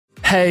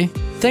Hey,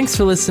 thanks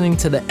for listening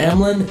to the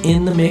Emlyn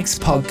in the Mix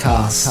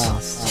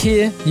podcast.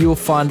 Here you will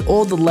find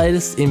all the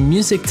latest in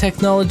music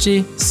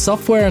technology,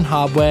 software and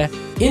hardware,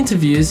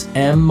 interviews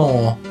and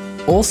more.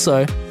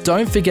 Also,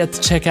 don't forget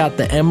to check out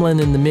the Emlyn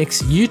in the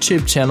Mix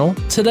YouTube channel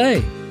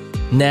today.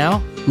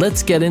 Now,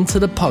 let's get into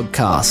the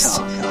podcast.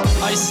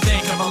 I used to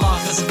think of my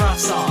life as a rap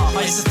star.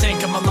 I used to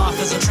think of my life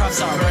as a trap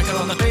star. Record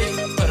on the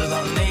beat, put it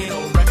on the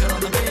needle. Record on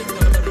the beat,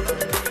 put it on the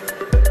beat.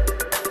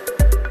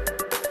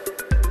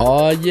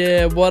 Oh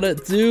yeah, what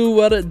it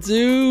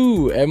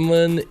do?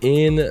 Emlyn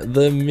in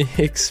the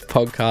Mix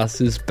podcast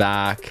is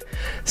back.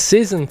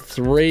 Season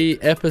 3,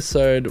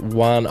 episode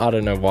 1. I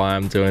don't know why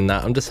I'm doing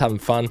that. I'm just having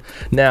fun.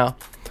 Now,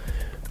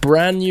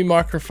 brand new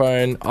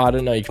microphone. I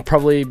don't know, you can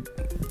probably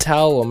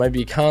tell, or maybe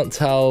you can't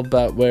tell,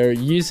 but we're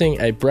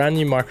using a brand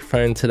new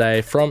microphone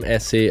today from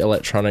SE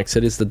Electronics.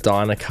 It is the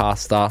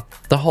Dynacaster.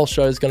 The whole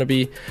show is going to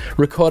be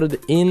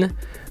recorded in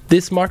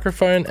this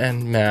microphone,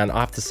 and man, I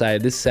have to say,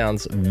 this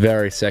sounds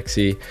very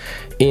sexy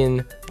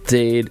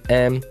indeed.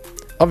 And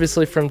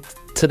obviously from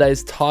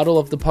today's title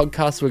of the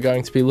podcast, we're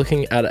going to be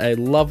looking at a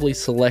lovely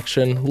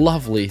selection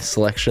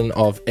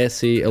of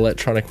SE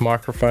electronic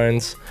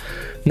microphones.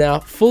 Now,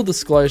 full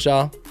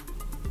disclosure,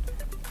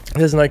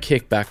 there's no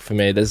kickback for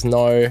me. There's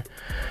no,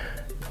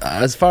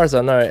 as far as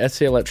I know,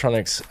 SE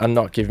Electronics are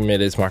not giving me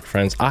these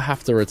microphones. I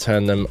have to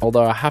return them.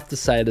 Although I have to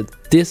say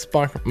that this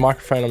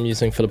microphone I'm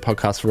using for the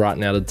podcast right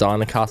now, the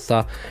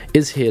Dynacaster,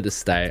 is here to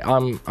stay.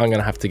 I'm going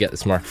to have to get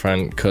this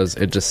microphone because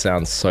it just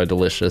sounds so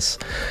delicious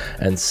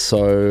and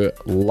so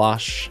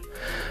lush.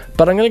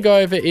 But I'm going to go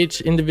over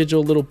each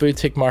individual little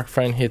boutique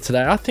microphone here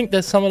today. I think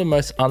they're some of the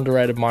most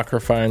underrated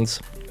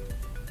microphones.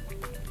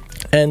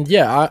 And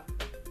yeah,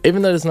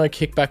 even though there's no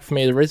kickback for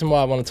me, the reason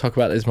why I want to talk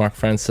about these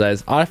microphones today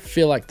is I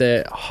feel like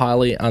they're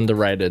highly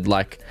underrated.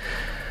 Like,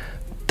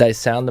 they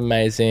sound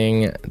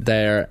amazing.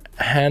 They're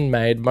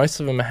handmade. Most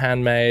of them are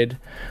handmade.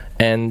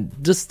 And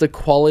just the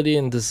quality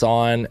and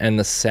design and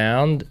the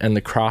sound and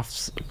the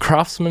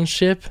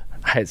craftsmanship,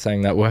 I hate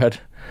saying that word,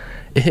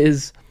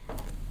 is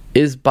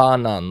bar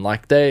none.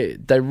 Like, they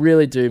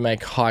really do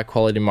make high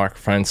quality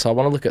microphones. So I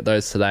want to look at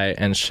those today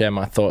and share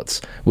my thoughts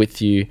with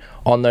you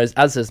on those.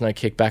 As there's no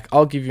kickback,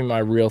 I'll give you my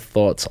real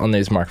thoughts on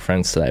these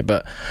microphones today,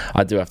 but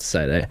I do have to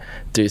say they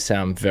do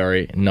sound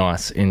very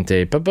nice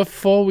indeed. But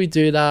before we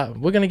do that,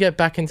 we're going to get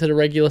back into the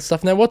regular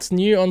stuff. Now, what's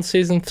new on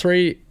season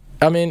 3?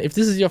 I mean, if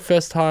this is your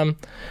first time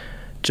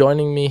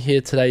joining me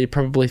here today, you're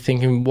probably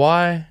thinking,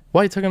 why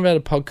are you talking about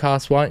a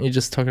podcast? Why aren't you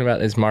just talking about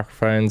these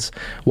microphones?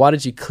 Why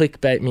did you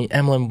clickbait me,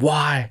 Emlyn?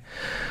 Why?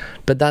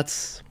 But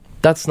that's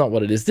not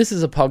what it is. This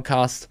is a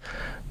podcast.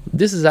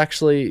 This is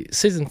actually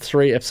season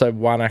 3, episode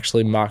 1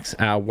 actually marks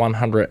our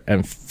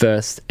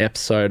 101st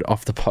episode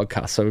of the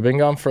podcast. So we've been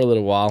going for a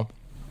little while.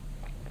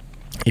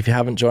 If you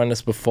haven't joined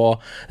us before,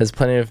 there's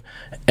plenty of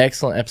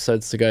excellent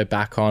episodes to go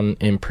back on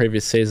in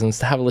previous seasons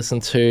to have a listen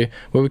to,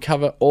 where we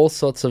cover all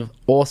sorts of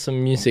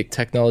awesome music,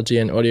 technology,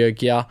 and audio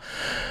gear.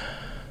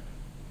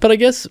 But I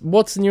guess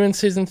what's new in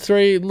season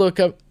 3? Look,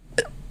 I'm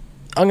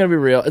going to be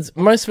real.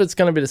 Most of it's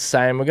going to be the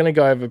same. We're going to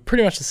go over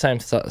pretty much the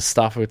same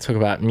stuff. We'll talk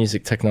about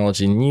music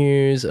technology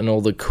news and all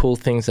the cool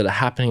things that are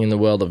happening in the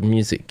world of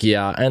music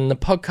gear. And the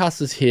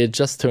podcast is here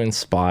just to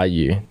inspire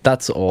you.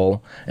 That's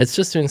all. It's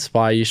just to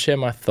inspire you, share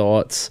my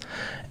thoughts,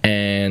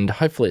 and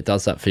hopefully it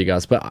does that for you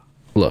guys. But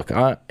look,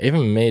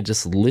 even me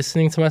just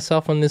listening to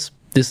myself on this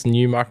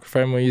new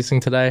microphone we're using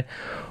today,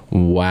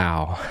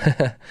 wow.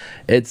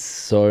 It's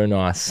so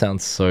nice.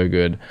 Sounds so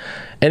good.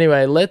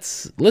 Anyway,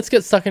 let's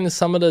get stuck into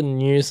some of the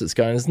news that's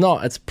going.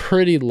 It's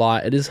pretty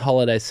light. It is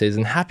holiday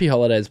season. Happy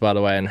holidays, by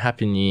the way, and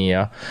Happy New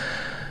Year.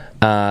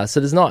 So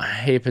there's not a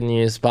heap of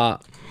news,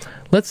 but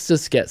let's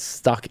just get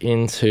stuck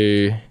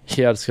into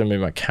here. I'm just going to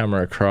move my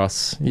camera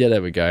across. Yeah,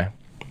 there we go.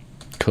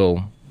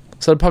 Cool.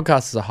 So the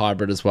podcast is a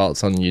hybrid as well.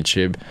 It's on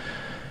YouTube,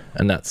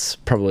 and that's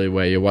probably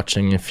where you're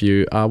watching if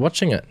you are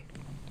watching it.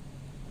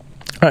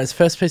 Alright, so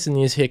first piece of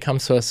news here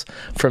comes to us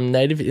from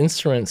Native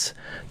Instruments.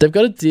 They've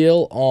got a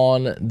deal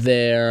on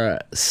their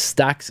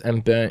Stax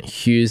and Burnt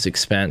Hughes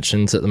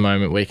expansions at the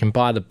moment, where you can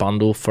buy the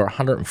bundle for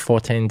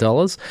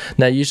 $114.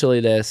 Now,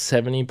 usually they're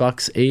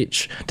 $70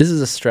 each. This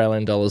is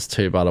Australian dollars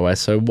too, by the way.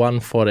 So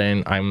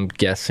 $114, I'm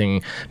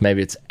guessing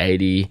maybe it's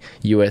 $80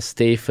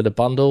 USD for the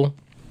bundle.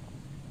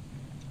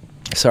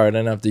 Sorry, I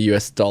don't have the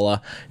US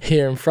dollar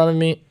here in front of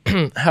me.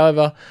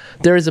 However,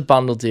 there is a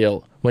bundle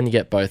deal when you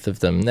get both of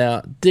them.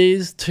 Now,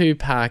 these 2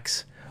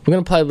 packs, we're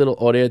going to play a little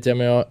audio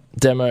demo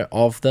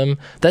of them.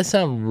 They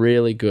sound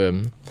really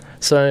good.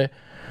 So,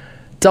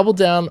 double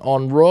down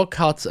on raw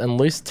cuts and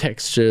loose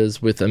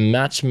textures with a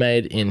match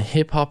made in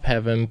hip-hop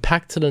heaven,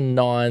 packed to the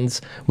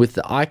nines with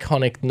the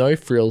iconic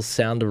no-frills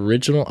sound of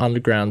original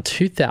underground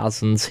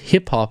 2000s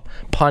hip-hop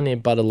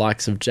pioneered by the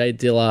likes of Jay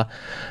Dilla,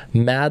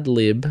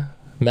 Madlib,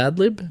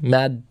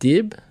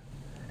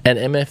 and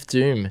MF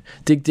Doom.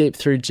 Dig deep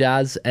through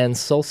jazz and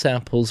soul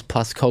samples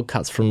plus cold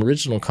cuts from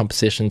original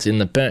compositions in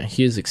the Burnt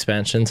Hughes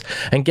expansions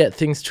and get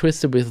things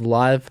twisted with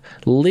live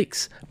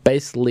licks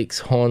bass, licks,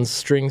 horns,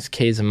 strings,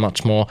 keys, and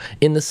much more.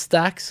 In the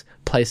Stax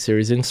Play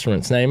Series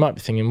instruments. Now you might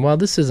be thinking, well,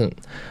 this isn't,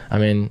 I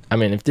mean,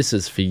 if this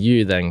is for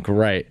you, then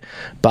great.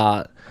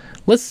 But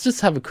let's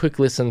just have a quick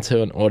listen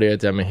to an audio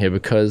demo here,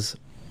 because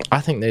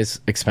I think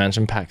these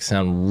expansion packs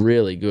sound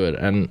really good,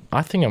 and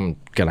I think I'm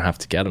going to have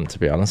to get them, to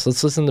be honest.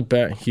 Let's listen to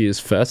Burnt Hughes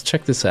first.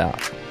 Check this out.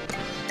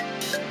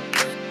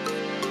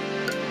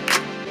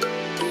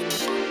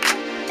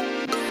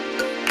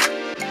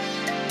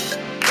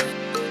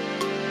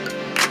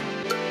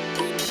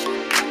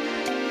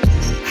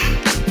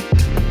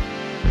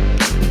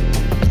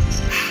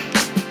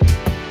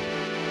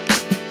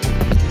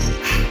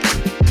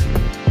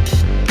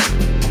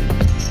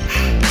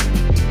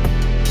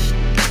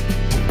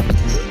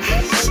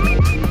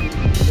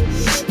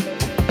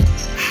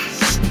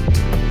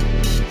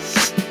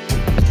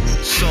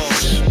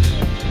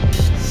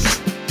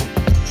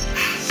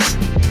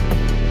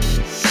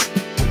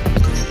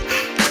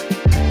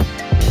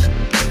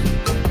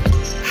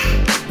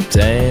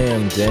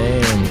 Damn.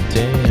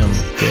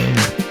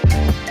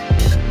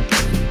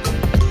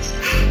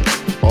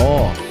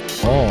 Oh.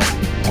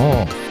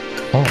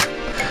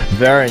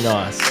 Very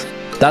nice.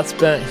 That's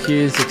Burnt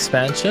Hughes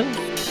expansion.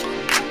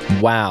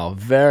 Wow,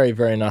 very,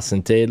 very nice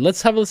indeed.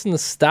 Let's have a listen to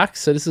Stax.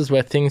 So this is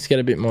where things get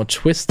a bit more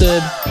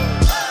twisted.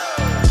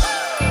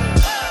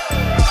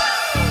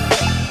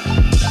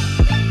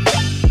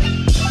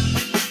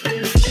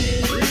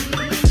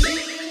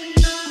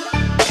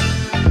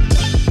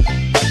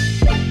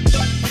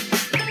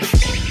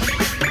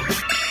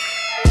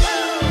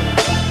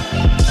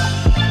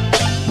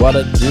 What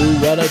I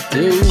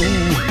do.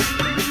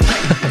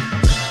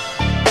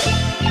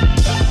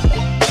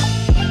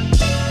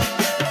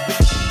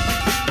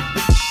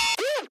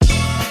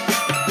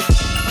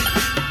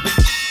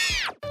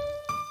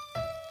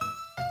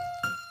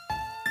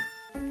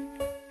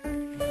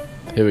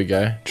 Here we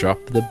go. Drop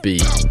the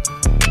beat.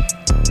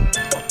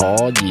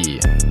 Oh yeah.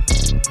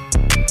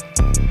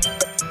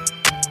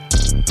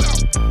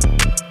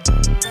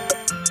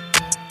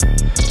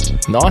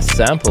 Nice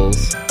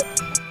samples.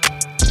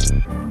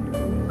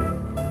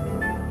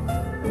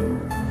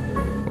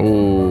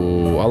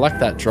 Ooh, I like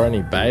that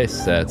droney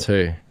bass there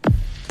too.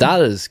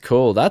 That is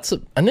cool.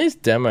 And these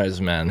demos,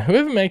 man.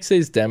 Whoever makes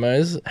these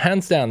demos,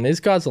 hands down, these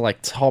guys are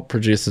like top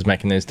producers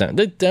making these demos.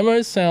 The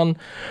demos sound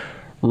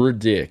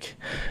ridiculous.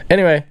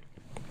 Anyway,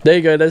 there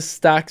you go. There's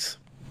Stax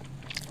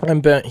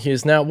and Burnt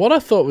Hughes. Now, what I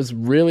thought was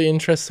really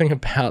interesting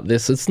about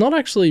this, it's not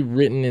actually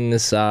written in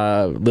this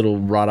little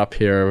write-up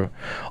here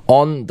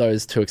on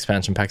those two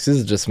expansion packs. This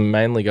is just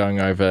mainly going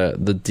over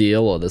the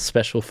deal or the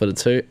special for the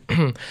two.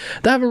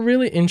 They have a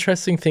really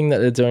interesting thing that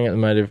they're doing at the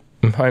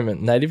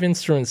moment. Native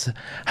Instruments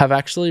have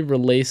actually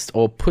released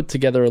or put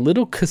together a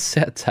little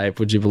cassette tape,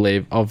 would you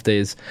believe, of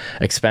these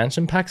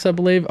expansion packs, I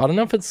believe. I don't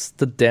know if it's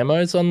the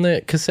demos on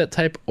the cassette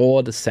tape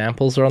or the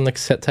samples are on the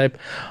cassette tape.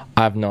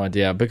 I have no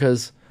idea,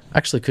 because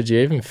actually, could you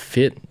even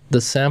fit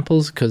the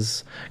samples?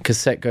 Because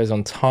cassette goes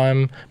on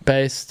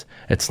time-based.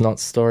 It's not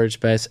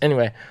storage-based.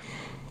 Anyway,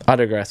 I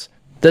digress.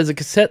 There's a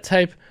cassette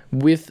tape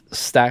with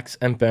Stax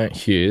and Burnt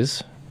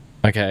Hughes.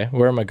 Okay,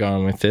 where am I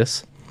going with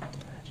this?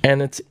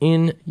 And it's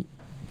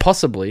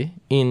possibly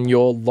in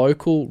your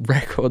local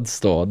record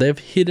store. They've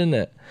hidden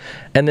it.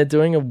 And they're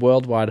doing a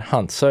worldwide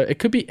hunt. So it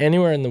could be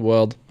anywhere in the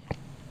world.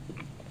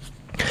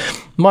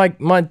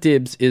 My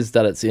dibs is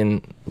that it's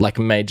in like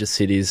major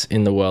cities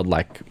in the world,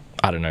 like,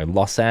 I don't know,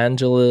 Los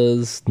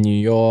Angeles, New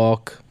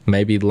York,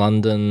 maybe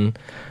London,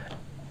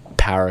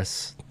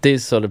 Paris.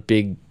 These sort of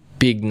big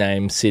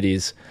name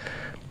cities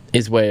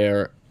is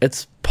where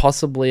it's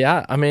possibly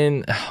at. I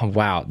mean,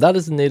 wow, that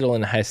is a needle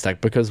in a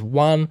haystack, because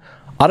one,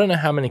 I don't know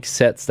how many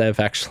cassettes they've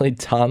actually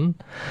done,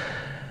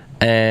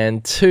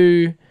 and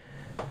two,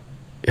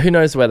 who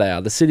knows where they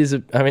are.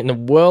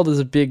 The world is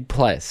a big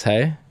place,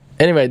 hey?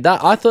 Anyway,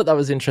 I thought that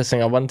was interesting.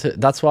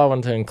 That's why I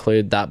wanted to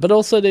include that. But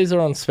also, these are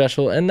on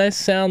special, and they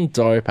sound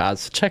dope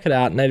as. Check it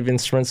out, Native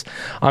Instruments.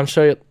 I'm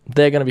sure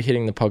they're going to be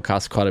hitting the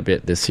podcast quite a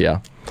bit this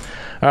year.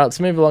 All right,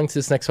 let's move along to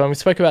this next one. We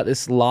spoke about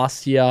this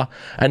last year,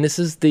 and this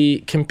is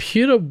the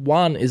Computer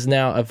One is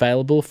now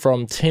available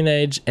from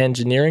Teenage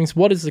Engineering's.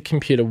 What is the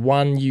Computer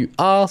One, you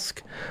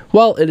ask?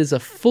 Well, it is a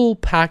full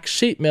pack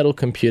sheet metal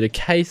computer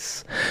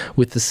case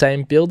with the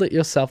same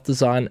build-it-yourself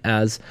design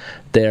as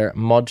their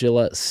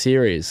modular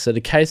series. So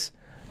the case,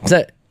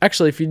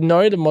 actually, if you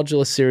know the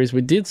modular series, we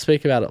did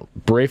speak about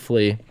it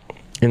briefly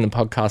in the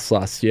podcast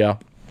last year.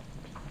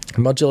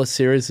 Modular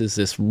series is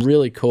this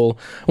really cool,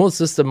 well, it's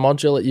just a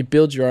modular, you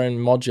build your own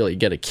modular, you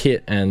get a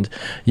kit and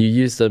you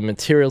use the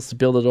materials to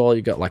build it all,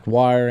 you got like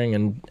wiring,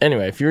 and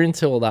anyway, if you're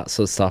into all that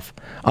sort of stuff,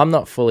 I'm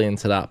not fully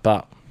into that,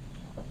 but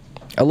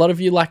a lot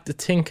of you like to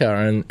tinker,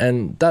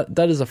 and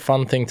that is a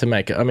fun thing to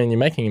make. I mean, you're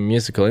making a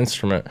musical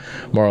instrument,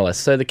 more or less.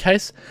 So the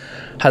case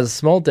has a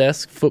small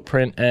desk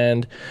footprint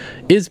and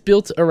is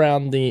built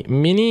around the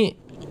mini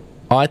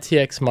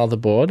ITX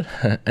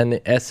motherboard and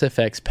the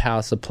SFX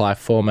power supply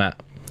format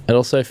It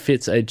also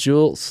fits a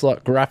dual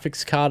slot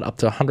graphics card up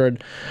to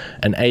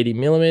 180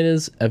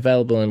 millimeters,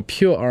 available in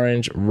pure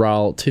orange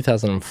RAL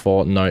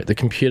 2004. Note, the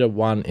Computer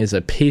One is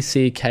a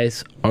PC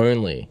case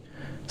only.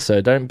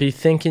 So don't be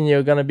thinking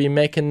you're going to be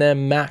making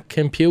them Mac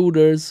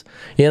computers.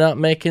 You're not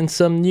making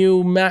some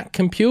new Mac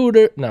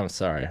computer. No,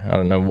 sorry. I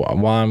don't know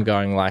why I'm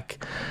going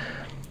like,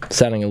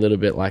 sounding a little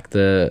bit like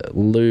the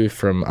Lou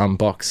from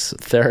Unbox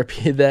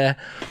Therapy there.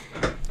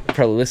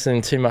 Probably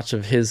listening too much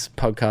of his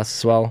podcast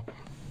as well.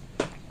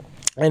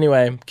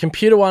 Anyway,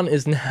 Computer One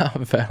is now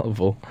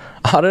available.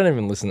 I don't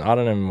even listen. I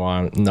don't even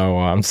know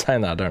why I'm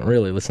saying that. I don't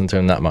really listen to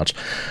him that much.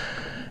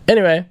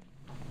 Anyway,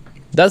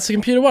 that's the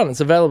Computer One.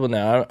 It's available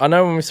now. I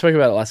know when we spoke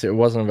about it last year, it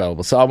wasn't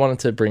available. So I wanted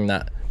to bring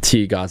that to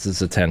you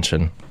guys'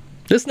 attention.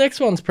 This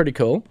next one's pretty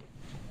cool.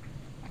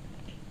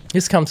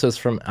 This comes to us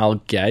from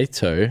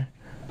Elgato.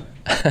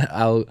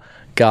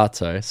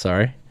 Elgato,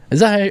 sorry.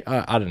 Is that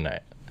how I don't know.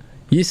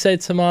 You say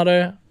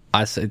tomato,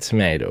 I say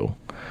tomato.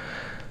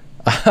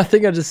 I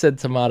think I just said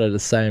tomato the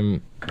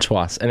same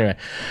twice. Anyway,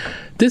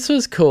 this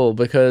was cool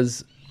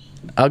because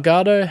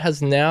Elgato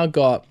has now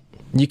got,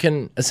 you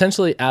can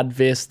essentially add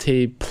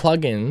VST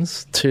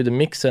plugins to the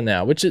mixer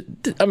now,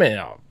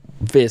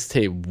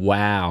 VST,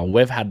 wow.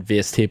 We've had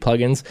VST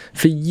plugins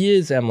for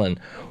years, Emlyn.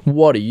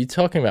 What are you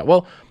talking about?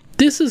 Well,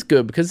 this is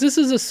good because this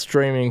is a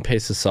streaming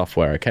piece of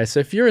software, okay? So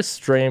if you're a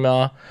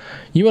streamer,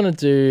 you want to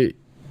do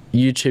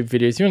YouTube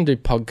videos, you want to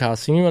do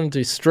podcasting, you want to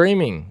do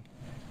streaming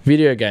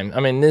video game.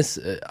 This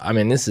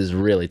is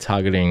really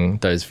targeting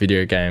those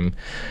video game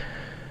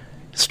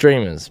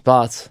streamers,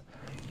 but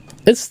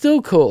it's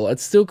still cool.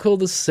 It's still cool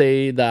to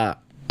see that,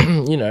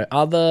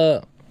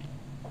 other,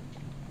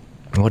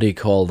 what do you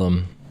call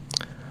them?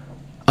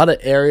 Other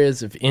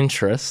areas of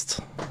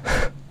interest,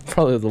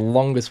 probably the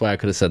longest way I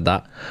could have said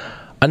that,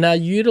 are now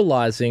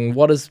utilizing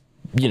what has,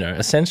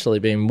 essentially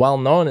been well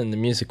known in the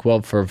music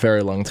world for a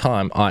very long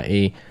time,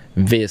 i.e.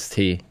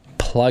 VST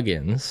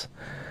plugins,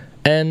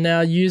 and now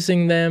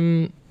using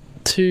them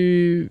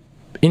to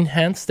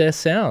enhance their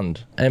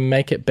sound and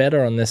make it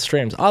better on their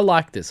streams. I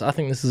like this. I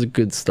think this is a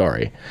good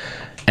story,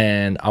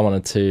 and I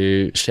wanted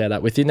to share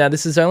that with you. Now,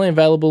 this is only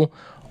available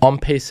on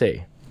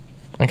PC,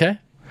 okay?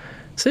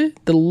 See,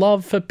 the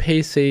love for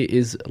PC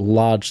is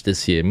large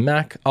this year.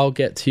 Mac, I'll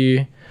get to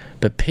you,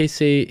 but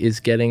PC is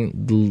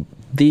getting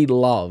the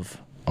love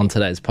on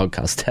today's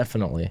podcast,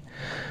 definitely.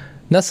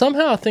 Now,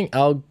 somehow I think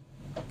I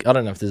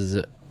don't know if this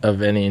is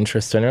of any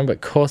interest to anyone,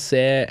 but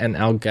Corsair and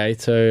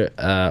Elgato,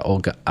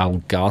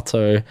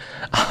 Elgato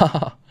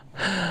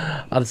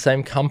are the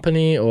same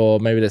company, or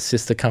maybe they're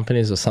sister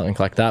companies or something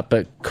like that.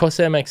 But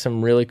Corsair makes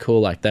some really cool,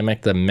 like they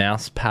make the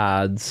mouse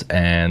pads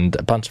and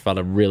a bunch of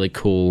other really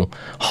cool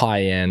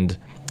high-end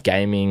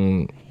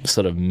gaming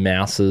sort of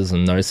mouses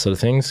and those sort of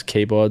things,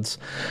 keyboards.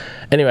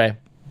 Anyway,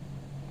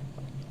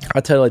 I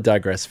totally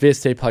digress.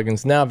 VST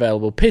plugins now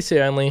available,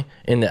 PC only,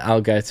 in the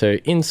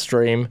Elgato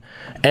InStream.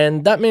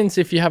 And that means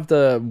if you have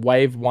the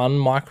Wave 1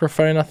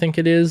 microphone, I think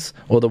it is,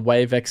 or the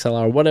Wave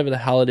XLR, or whatever the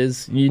hell it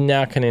is, you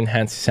now can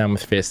enhance your sound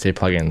with VST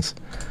plugins.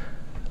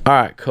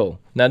 Alright, cool.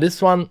 Now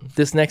this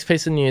next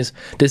piece of news,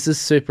 this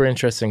is super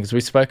interesting because we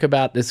spoke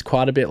about this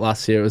quite a bit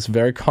last year. It was a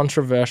very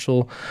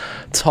controversial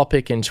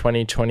topic in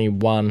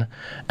 2021,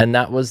 and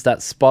that was that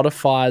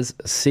Spotify's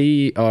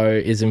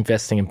CEO is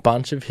investing a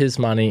bunch of his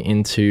money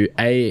into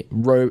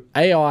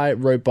AI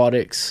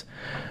robotics,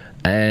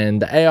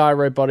 and the AI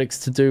robotics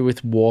to do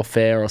with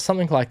warfare or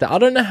something like that. I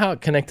don't know how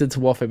it connected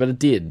to warfare, but it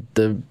did.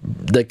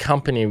 The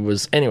company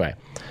was, anyway,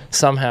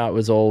 somehow it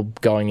was all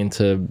going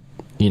into,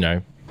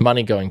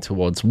 money going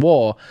towards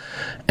war.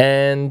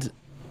 And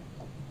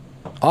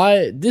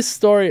this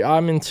story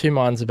I'm in two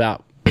minds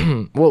about.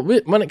 Well,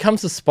 when it comes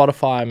to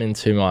Spotify, I'm in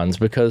two minds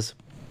because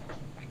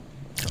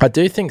I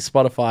do think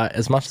Spotify,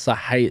 as much as I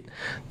hate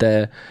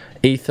the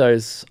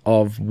ethos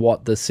of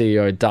what the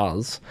CEO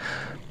does,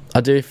 I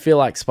do feel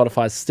like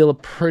Spotify is still a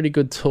pretty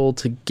good tool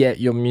to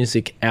get your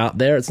music out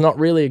there. It's not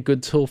really a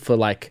good tool for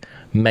like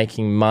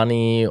making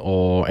money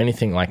or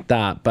anything like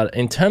that, but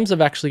in terms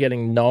of actually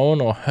getting known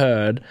or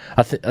heard,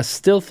 I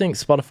still think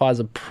Spotify is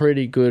a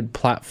pretty good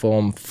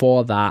platform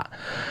for that.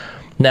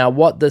 Now,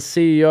 what the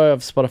CEO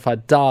of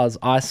Spotify does,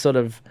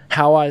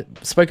 how I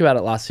spoke about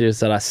it last year, is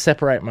that I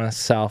separate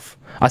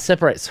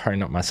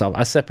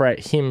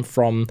him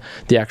from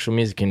the actual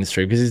music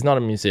industry because he's not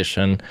a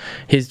musician.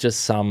 He's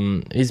just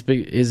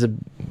he's a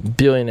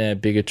billionaire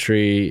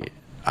bigotry.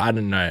 I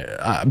don't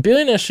know.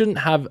 Billionaire shouldn't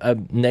have a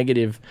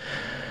negative,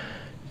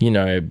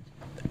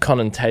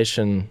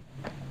 connotation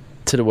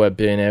to the word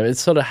billionaire. It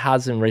sort of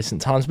has in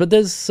recent times, but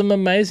there's some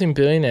amazing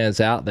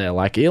billionaires out there.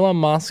 Like Elon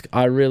Musk,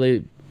 I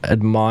really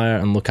admire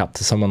and look up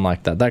to someone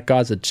like that. That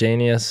guy's a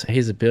genius.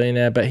 He's a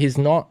billionaire, but he's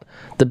not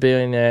the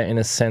billionaire in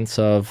a sense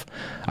of,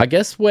 I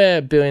guess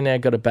where billionaire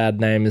got a bad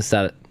name is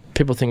that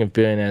people think of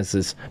billionaires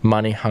as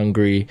money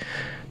hungry,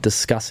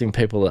 disgusting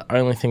people that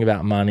only think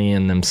about money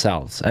and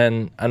themselves.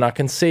 And I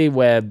can see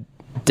where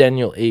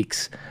Daniel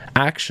Ek's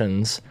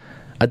actions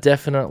are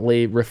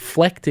definitely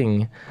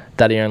reflecting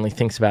that he only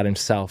thinks about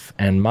himself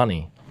and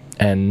money.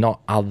 and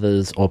not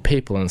others or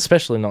people, and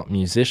especially not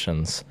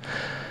musicians.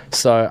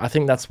 So I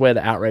think that's where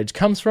the outrage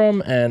comes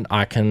from, and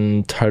I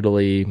can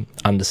totally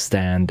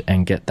understand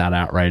and get that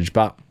outrage.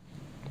 But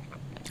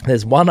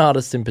there's one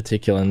artist in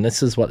particular, and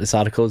this is what this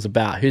article is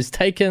about, who's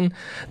taken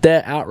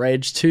their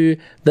outrage to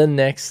the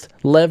next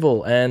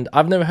level. And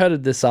I've never heard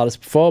of this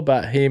artist before,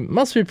 but he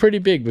must be pretty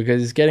big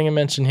because he's getting a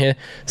mention here.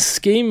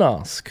 Ski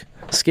Mask.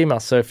 Ski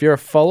Mask. So if you're a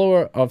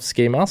follower of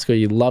Ski Mask or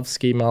you love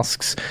Ski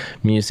Mask's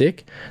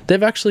music,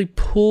 they've actually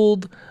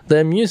pulled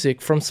their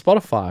music from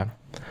Spotify.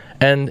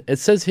 And it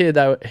says here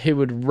that he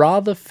would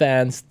rather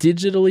fans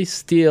digitally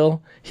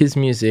steal his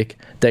music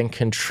than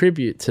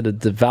contribute to the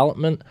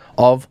development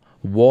of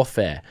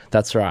Warfare.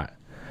 That's right.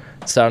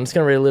 So I'm just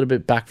going to read a little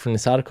bit back from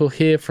this article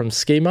here from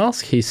Ski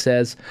Mask. He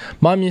says,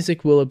 My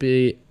music will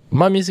be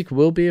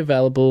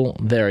available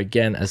there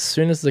again as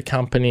soon as the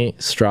company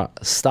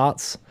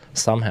starts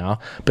somehow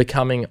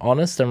becoming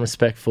honest and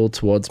respectful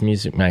towards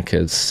music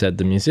makers, said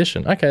the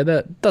musician.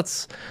 Okay,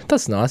 that's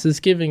nice. It's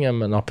giving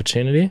him an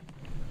opportunity.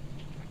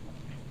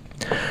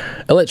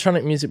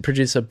 Electronic music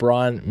producer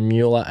Brian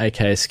Mueller,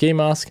 aka Ski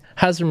Mask,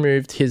 has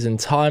removed his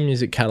entire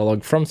music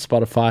catalogue from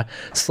Spotify,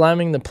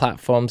 slamming the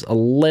platform's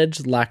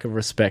alleged lack of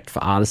respect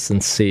for artists and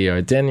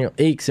CEO Daniel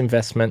Ek's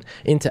investment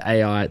into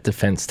AI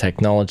defense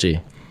technology.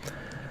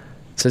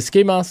 So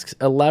Ski Mask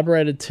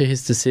elaborated to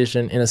his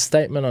decision in a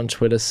statement on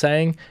Twitter,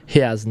 saying he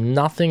has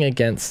nothing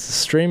against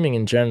streaming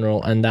in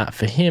general, and that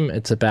for him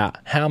it's about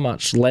how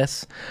much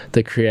less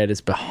the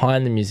creators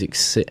behind the music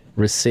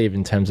receive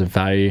in terms of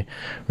value,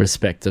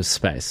 respect of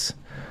space.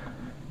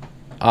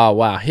 Oh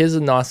wow, here's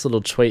a nice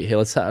little tweet here.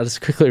 I'll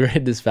just quickly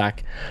read this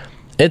back.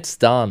 It's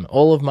done.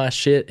 All of my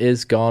shit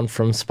is gone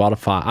from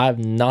Spotify. I have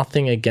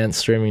nothing against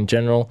streaming in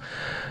general.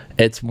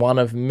 It's one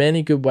of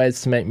many good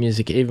ways to make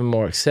music even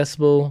more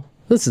accessible.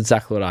 That's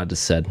exactly what I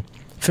just said.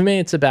 For me,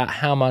 it's about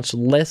how much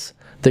less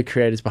the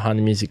creators behind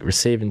the music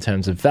receive in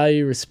terms of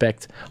value,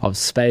 respect of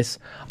space.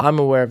 I'm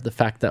aware of the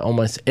fact that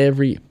almost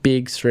every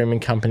big streaming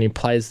company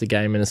plays the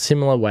game in a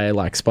similar way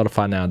like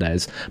Spotify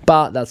nowadays,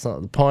 but that's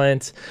not the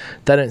point.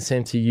 They don't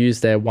seem to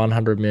use their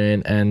 100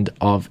 million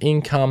of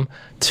income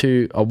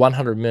to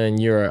 €100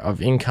 million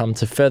of income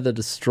to further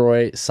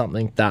destroy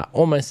something that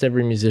almost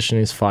every musician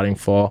is fighting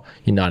for,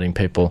 uniting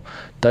people.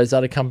 Those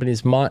other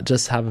companies might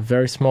just have a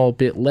very small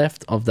bit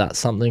left of that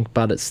something,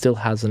 but it still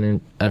has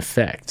an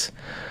effect.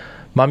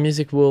 My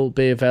music will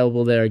be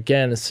available there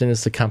again as soon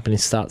as the company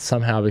starts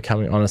somehow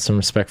becoming honest and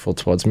respectful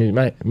towards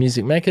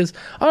music makers.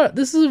 All right,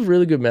 this is a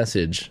really good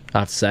message, I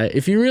have to say.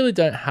 If you really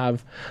don't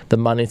have the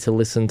money to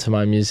listen to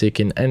my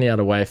music in any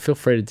other way, feel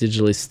free to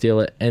digitally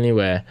steal it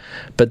anywhere.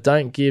 But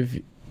don't give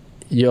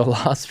your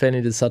last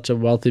penny to such a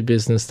wealthy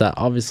business that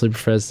obviously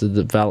prefers the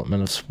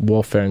development of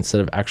warfare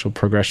instead of actual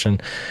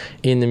progression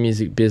in the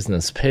music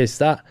business. Peace.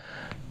 That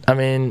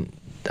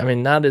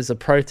is a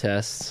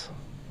protest,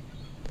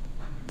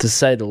 to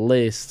say the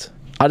least.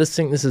 I just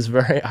think this is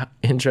very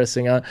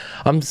interesting.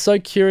 I'm so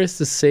curious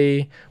to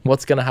see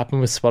what's going to happen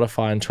with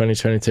Spotify in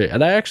 2022. Are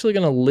they actually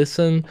going to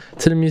listen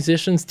to the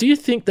musicians? Do you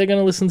think they're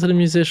going to listen to the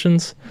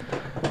musicians?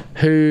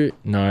 Who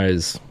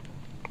knows?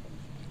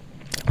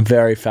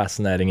 Very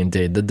fascinating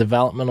indeed. The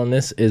development on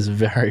this is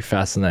very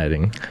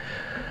fascinating.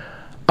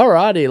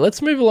 Alrighty,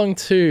 let's move along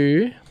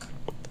to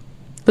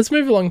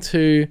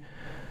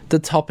the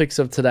topics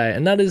of today,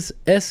 and that is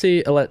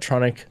SE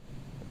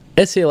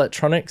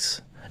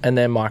Electronics and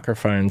their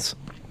microphones.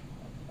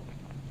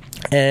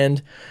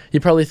 And you're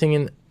probably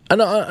thinking,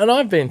 and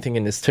I've been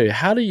thinking this too,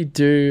 how do you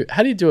do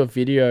a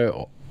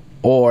video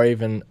or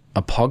even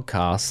a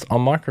podcast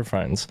on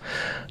microphones?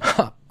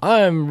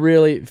 I am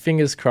really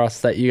fingers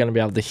crossed that you're going to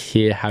be able to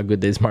hear how good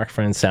these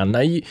microphones sound.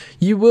 Now,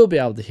 you will be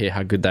able to hear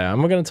how good they are,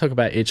 and we're going to talk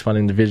about each one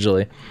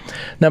individually.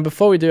 Now,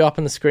 before we do, up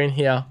on the screen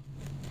here,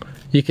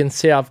 you can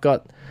see I've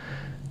got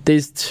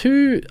these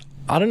two,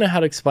 I don't know how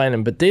to explain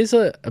them, but these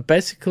are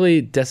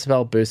basically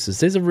decibel boosters.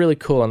 These are really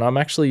cool, and I'm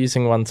actually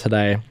using one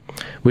today,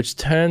 which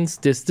turns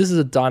this is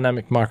a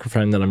dynamic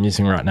microphone that I'm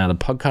using right now, the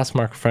podcast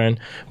microphone,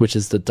 which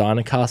is the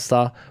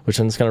Dynacaster, which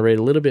I'm just going to read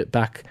a little bit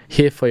back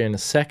here for you in a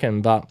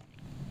second, but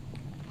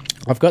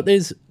I've got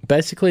these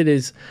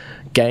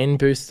gain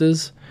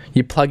boosters.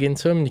 You plug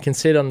into them, and you can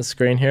see it on the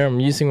screen here. I'm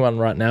using one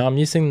right now. I'm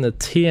using the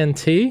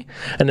TNT,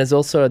 and there's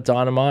also a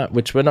Dynamite,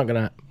 which we're not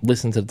going to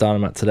listen to the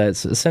Dynamite today.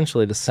 It's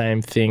essentially the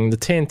same thing. The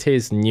TNT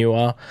is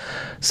newer,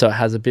 so it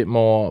has a bit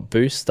more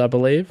boost, I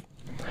believe.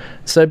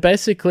 So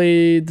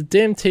basically, the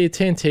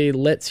TNT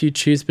lets you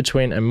choose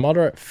between a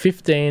moderate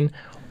 15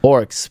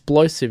 or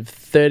explosive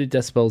 30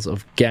 decibels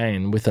of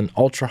gain with an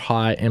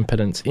ultra-high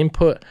impedance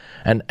input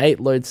and 8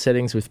 load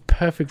settings with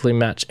perfectly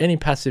match any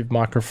passive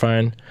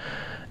microphone.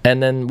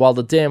 And then while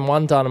the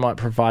DM1 Dynamite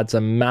provides a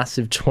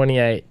massive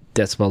 28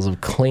 decibels of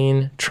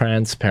clean,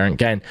 transparent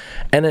gain.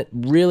 And it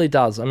really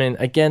does. I mean,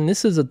 again,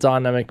 this is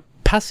a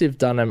passive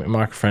dynamic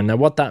microphone. Now,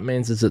 what that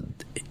means is that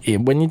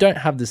when you don't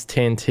have this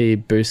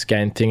TNT boost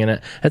gain thing in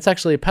it, it's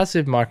actually a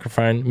passive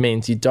microphone,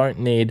 means you don't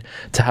need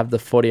to have the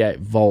 48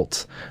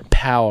 volt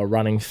power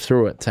running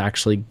through it to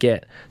actually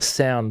get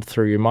sound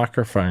through your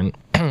microphone.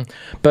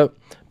 But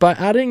by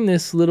adding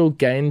this little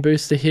gain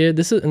booster here,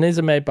 and these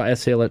are made by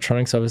SE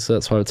Electronics, obviously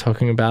that's why we're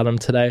talking about them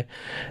today.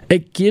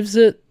 It gives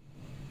it,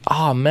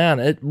 oh man,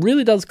 it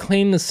really does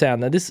clean the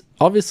sound. Now this,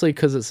 obviously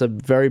because it's a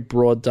very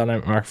broad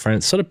dynamic microphone,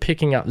 it's sort of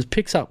it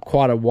picks up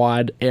quite a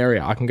wide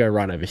area. I can go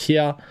right over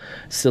here,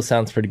 still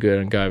sounds pretty good,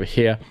 and go over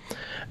here.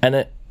 And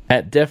it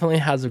definitely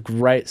has a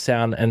great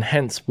sound, and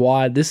hence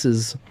why this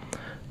is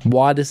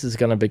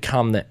going to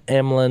become the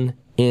Emlyn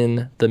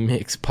in the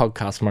Mix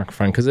podcast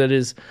microphone,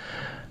 because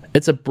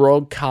it's a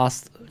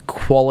broadcast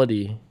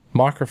quality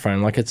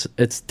microphone. Like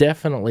it's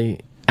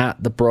definitely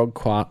at the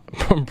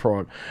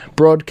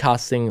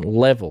broadcasting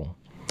level.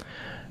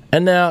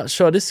 And now,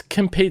 sure, this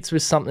competes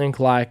with something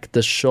like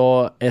the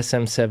Shure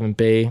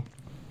SM7B,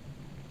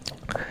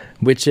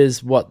 which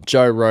is what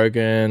Joe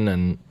Rogan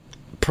and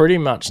pretty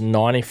much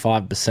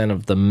 95%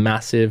 of the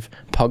massive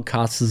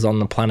podcasters on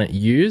the planet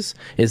use,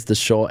 is the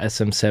Shure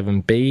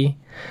SM7B.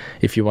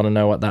 If you want to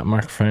know what that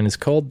microphone is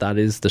called, that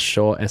is the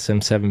Shure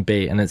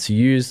SM7B, and it's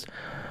used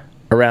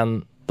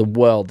around the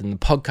world. In the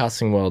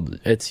podcasting world,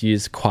 it's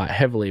used quite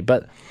heavily.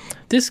 But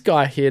this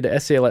guy here, the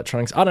SE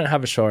Electronics, I don't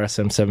have a Shure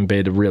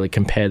SM7B to really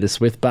compare this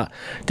with, but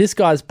this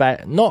guy's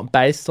not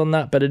based on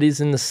that, but it is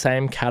in the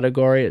same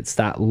category. It's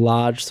that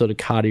large sort of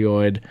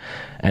cardioid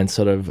and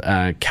sort of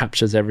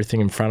captures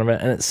everything in front of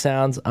it, and it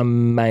sounds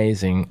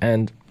amazing.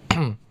 And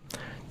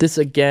this,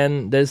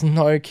 again, there's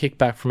no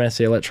kickback from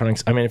SE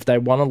Electronics. I mean, if they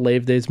want to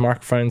leave these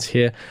microphones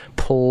here,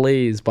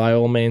 please, by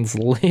all means,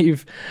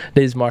 leave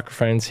these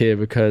microphones here,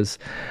 because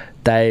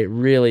they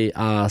really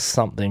are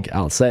something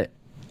else.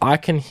 I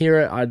can hear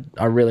it.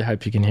 I really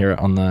hope you can hear it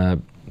on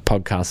the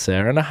podcast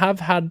there. And I have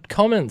had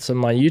comments on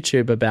my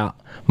YouTube about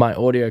my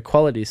audio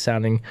quality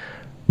sounding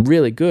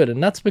really good,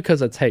 and that's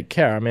because I take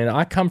care. I mean,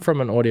 I come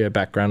from an audio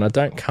background. I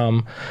don't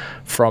come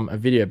from a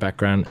video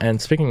background.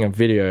 And speaking of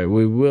video,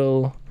 we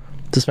will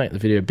just make the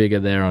video bigger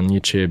there on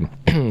YouTube.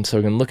 So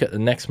we can look at the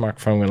next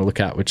microphone I'm going to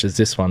look at, which is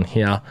this one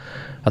here.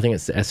 I think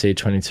it's the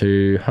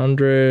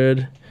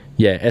SE2200.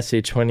 Yeah,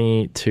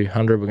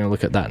 SE2200. We're going to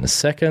look at that in a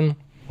second.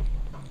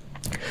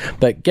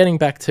 But getting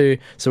back to,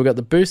 so we've got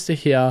the booster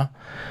here,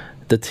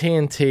 the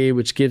TNT,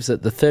 which gives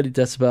it the 30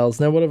 decibels.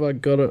 Now, what have I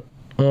got it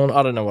on?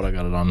 I don't know what I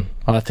got it on.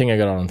 I think I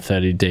got it on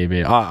 30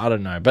 dB. I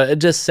don't know, but it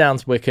just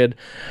sounds wicked.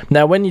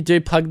 Now, when you do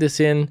plug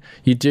this in,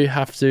 you do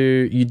have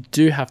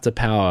to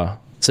power.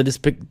 So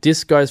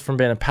this goes from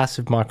being a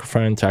passive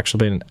microphone to actually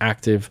being an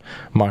active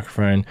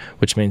microphone,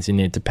 which means you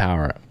need to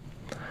power it.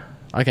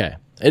 Okay.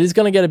 It is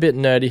going to get a bit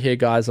nerdy here,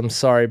 guys. I'm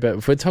sorry, but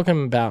if we're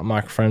talking about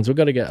microphones, we've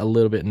got to get a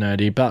little bit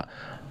nerdy. But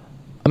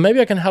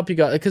maybe I can help you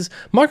guys, because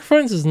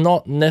microphones is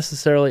not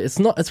necessarily, it's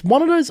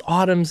one of those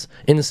items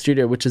in the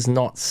studio which is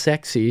not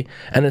sexy,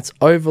 and it's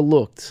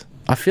overlooked.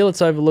 I feel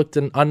it's overlooked,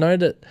 and I know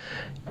that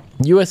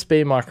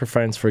USB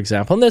microphones, for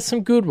example, and there's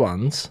some good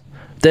ones,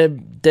 they're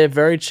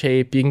very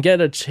cheap. You can get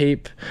a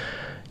cheap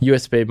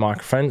USB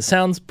microphone. It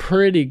sounds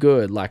pretty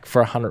good, like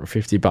for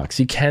 $150.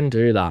 You can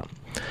do that.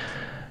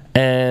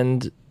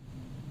 And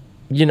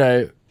you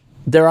know,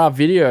 there are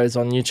videos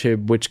on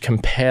YouTube which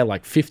compare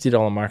like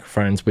 $50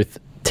 microphones with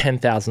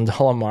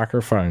 $10,000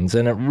 microphones.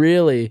 And it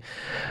really,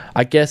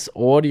 I guess,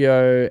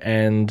 audio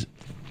and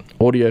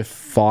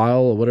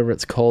audiophile, or whatever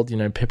it's called, you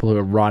know, people who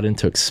are right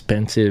into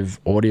expensive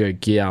audio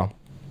gear,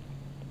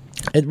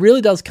 it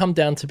really does come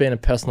down to being a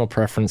personal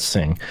preference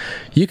thing.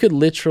 You could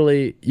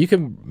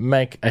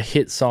make a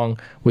hit song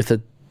with a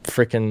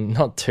freaking,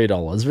 not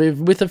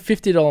 $2, with a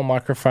 $50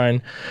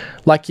 microphone,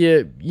 like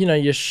your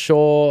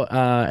Shure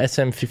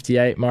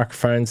SM58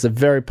 microphones, the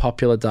very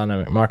popular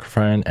dynamic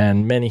microphone,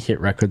 and many hit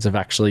records have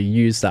actually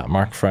used that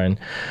microphone.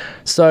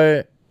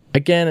 So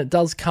again, it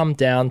does come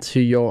down to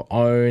your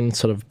own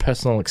sort of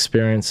personal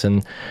experience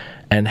and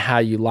how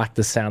you like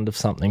the sound of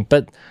something.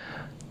 But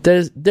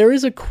there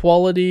is a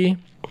quality,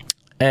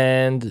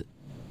 and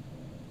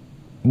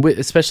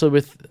especially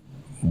with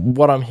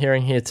what I'm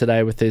hearing here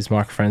today with these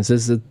microphones,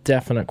 there's a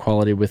definite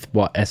quality with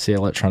what SE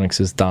Electronics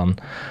has done.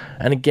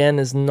 And again,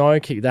 there's no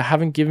kick. They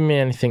haven't given me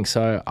anything,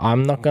 so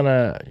I'm not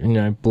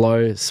gonna,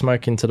 blow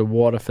smoke into the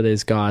water for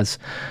these guys.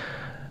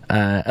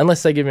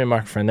 Unless they give me a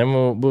microphone,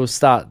 then we'll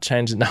start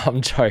changing. No,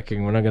 I'm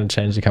joking. We're not going to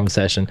change the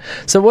conversation.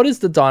 So what is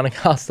the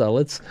Dynacaster?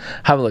 Let's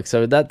have a look.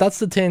 So that's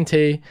the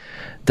TNT.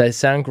 They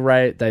sound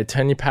great. They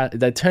turn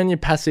your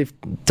passive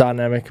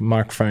dynamic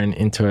microphone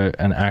into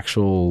an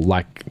actual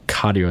like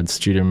cardioid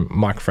studio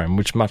microphone,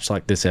 which much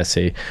like this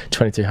SE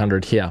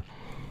 2200 here.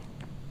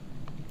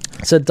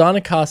 So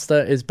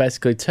Dynacaster is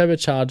basically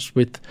turbocharged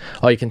with,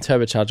 you can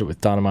turbocharge it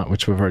with Dynamite,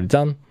 which we've already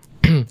done.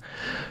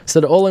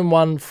 So the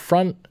all-in-one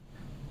front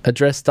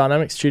address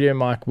dynamic studio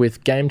mic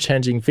with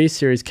game-changing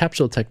V-Series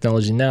capsule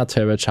technology, now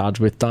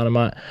turbocharged with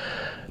Dynamite.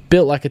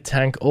 Built like a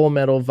tank, all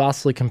metal,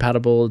 vastly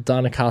compatible,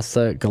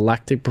 Dynacaster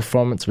galactic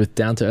performance with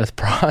down-to-earth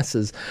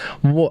prices.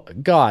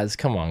 What, guys,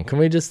 come on, can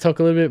we just talk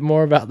a little bit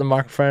more about the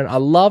microphone? I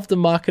love the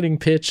marketing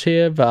pitch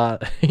here,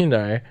 but,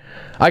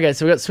 Okay,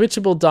 so we've got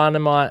switchable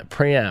Dynamite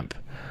preamp.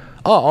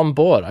 Oh, on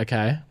board,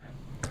 okay.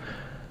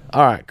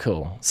 All right,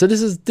 cool. So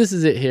this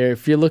is it here.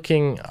 If you're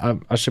looking,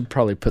 I should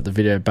probably put the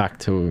video back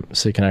to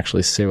so you can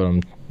actually see what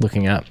I'm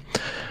looking at.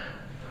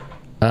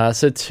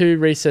 So 2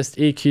 recessed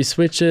EQ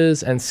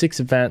switches and 6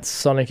 advanced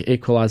sonic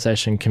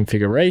equalization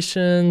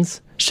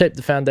configurations. Shape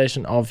the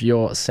foundation of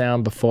your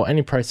sound before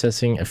any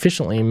processing.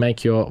 Efficiently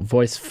make your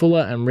voice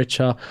fuller and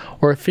richer,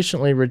 or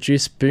efficiently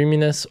reduce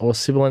boominess or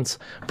sibilance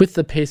with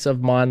the peace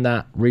of mind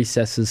that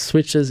recesses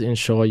switches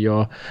ensure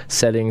your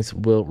settings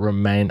will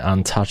remain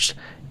untouched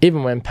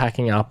even when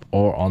packing up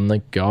or on the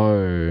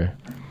go.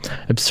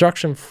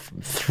 Obstruction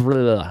free.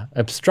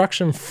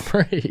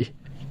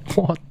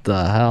 What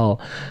the hell?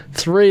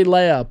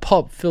 3-layer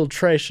pop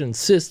filtration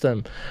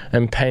system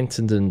and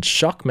patented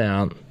shock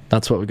mount.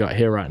 That's what we got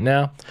here right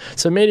now.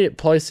 So immediate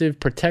plosive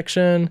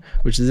protection,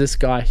 which is this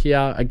guy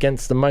here,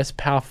 against the most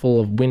powerful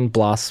of wind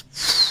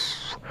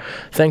blasts.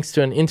 Thanks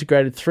to an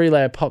integrated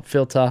 3-layer pop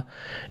filter,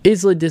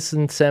 easily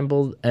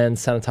disassembled and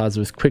sanitized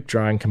with quick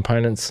drying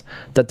components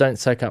that don't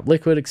soak up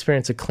liquid,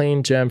 experience a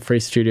clean, germ-free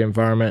studio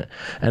environment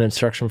and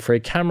obstruction-free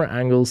camera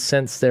angles,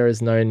 since there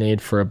is no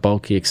need for a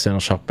bulky external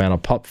shock mount or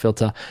pop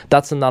filter.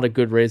 That's another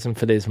good reason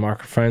for these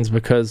microphones,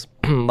 because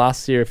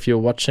last year, if you're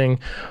watching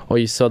or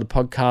you saw the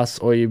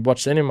podcast or you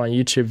watched any of my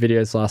YouTube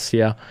videos last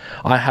year,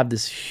 I have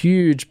this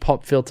huge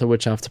pop filter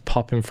which I have to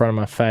pop in front of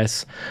my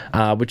face,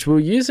 which we were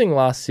using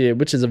last year,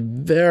 which is a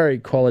very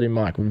quality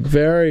mic.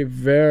 Very,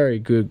 very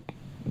good.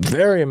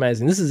 Very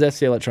amazing. This is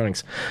SE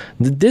Electronics.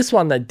 This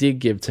one they did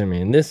give to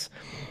me, and this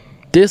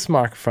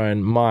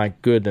microphone, my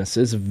goodness,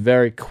 is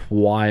very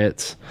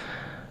quiet.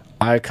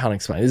 I can't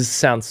explain. This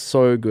sounds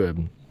so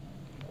good.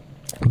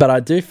 But I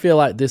do feel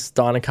like this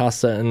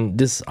Dynacaster, and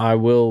this I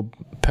will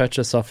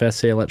purchase off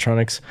SE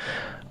Electronics,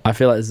 I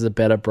feel like this is a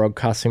better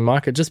broadcasting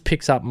mic. It just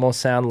picks up more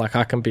sound. Like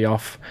I can be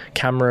off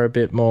camera a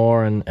bit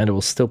more and it will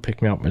still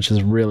pick me up, which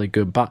is really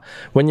good. But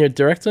when you're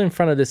directly in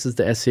front of this is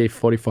the SE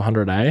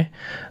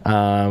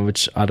 4400A,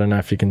 which I don't know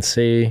if you can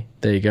see.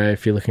 There you go,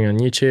 if you're looking on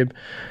YouTube.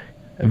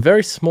 A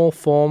very small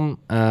form,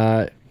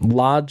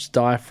 large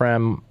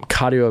diaphragm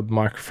cardioid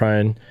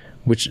microphone,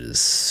 which is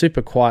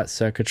super quiet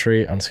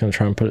circuitry. I'm just going to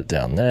try and put it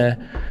down there.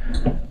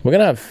 We're going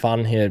to have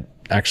fun here,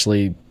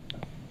 actually,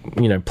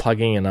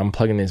 plugging and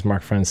unplugging these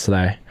microphones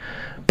today.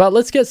 But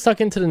let's get stuck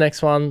into the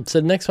next one.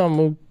 So the next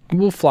one,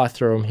 we'll fly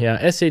through them here.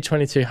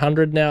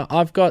 SE2200. Now,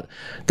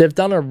 they've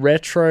done a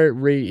retro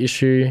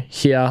reissue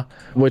here,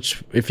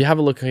 which if you have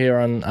a look here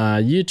on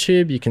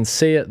YouTube, you can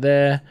see it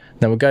there.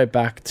 Now we'll go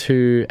back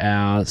to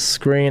our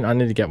screen. I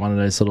need to get one of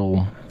those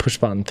little push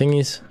button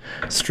thingies,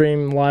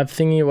 stream live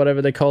thingy,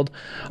 whatever they're called.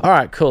 All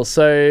right, cool.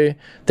 So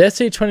the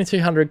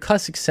SE2200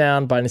 classic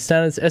sound by any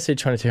standards,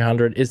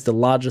 SE2200 is the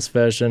largest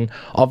version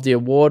of the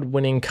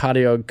award-winning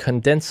cardioid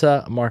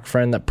condenser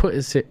microphone that put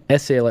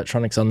SE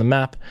Electronics on the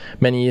map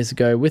many years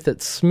ago with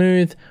its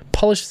smooth,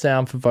 polished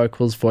sound for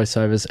vocals,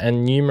 voiceovers,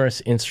 and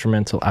numerous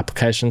instrumental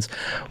applications.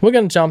 We're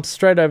going to jump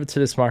straight over to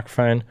this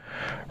microphone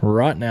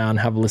right now and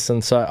have a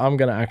listen. So I'm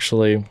going to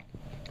actually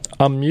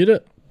unmute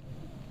it.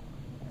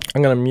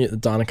 I'm going to mute the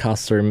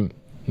Dynacaster in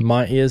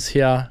my ears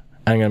here.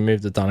 I'm going to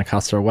move the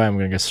Dynacaster away. I'm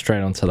going to go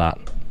straight onto that.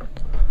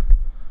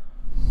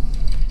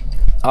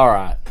 All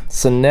right.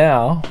 So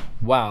now,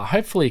 wow,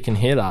 hopefully you can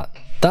hear that.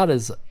 That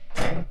is,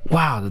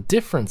 wow, the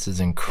difference is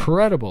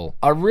incredible.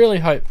 I really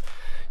hope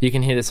you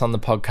can hear this on the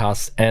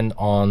podcast and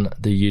on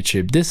the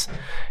YouTube. This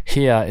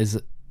here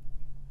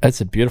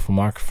it's a beautiful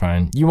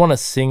microphone. You want to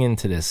sing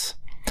into this.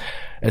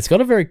 It's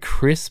got a very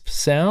crisp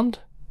sound.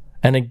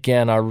 And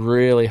again, I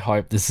really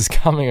hope this is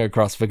coming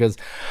across because,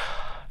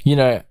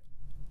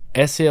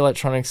 SE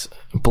Electronics,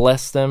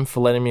 bless them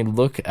for letting me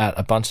look at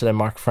a bunch of their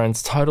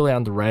microphones. Totally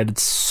underrated.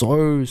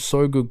 So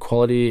good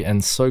quality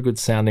and so good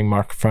sounding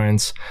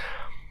microphones.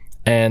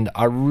 And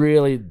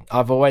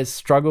I've always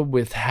struggled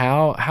with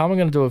how am I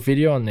going to do a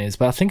video on these,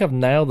 but I think I've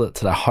nailed it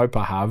today. I hope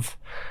I have.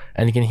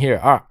 And you can hear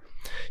it. All right.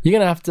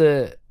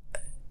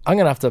 I'm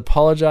going to have to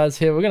apologize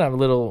here.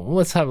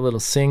 Let's have a little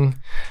sing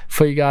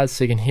for you guys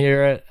so you can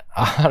hear it.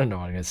 I don't know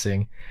what I'm going to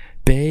sing.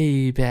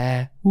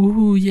 Baby,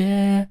 ooh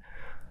yeah,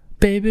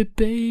 baby.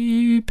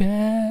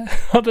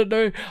 I don't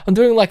know. I'm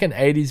doing like an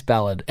 80s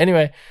ballad.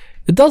 Anyway,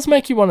 it does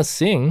make you want to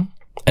sing,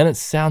 and it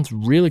sounds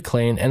really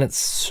clean, and it's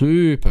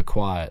super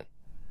quiet.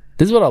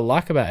 This is what I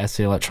like about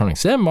SE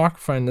Electronics. Their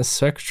microphone, the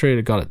circuitry,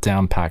 they got it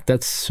down packed.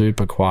 That's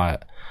super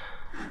quiet.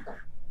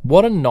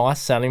 What a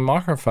nice sounding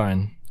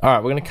microphone. All right,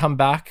 we're going to come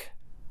back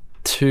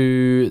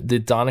to the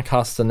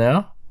Dynacaster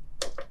now,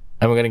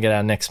 and we're going to get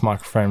our next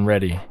microphone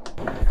ready.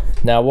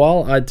 Now,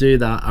 while I do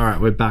that, all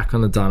right, we're back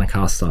on the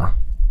Dynacaster.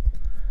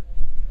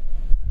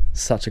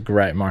 Such a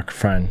great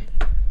microphone.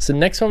 So the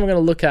next one we're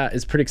going to look at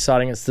is pretty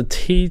exciting. It's the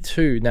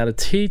T2. Now, the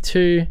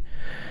T2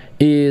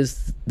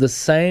 is the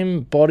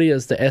same body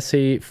as the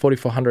SE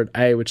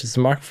 4400A, which is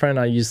the microphone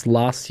I used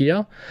last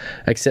year,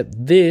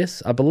 except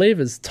this, I believe,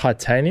 is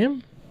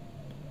titanium.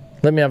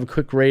 Let me have a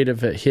quick read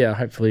of it here.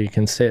 Hopefully you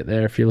can see it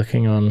there if you're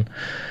looking on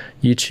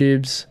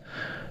YouTube's.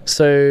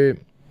 So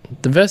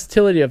The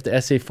versatility of the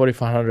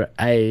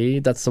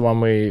SE4500A, that's the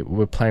one we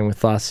were playing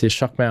with last year,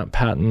 shock mount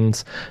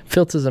patterns,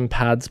 filters and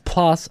pads,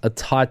 plus a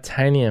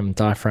titanium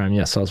diaphragm.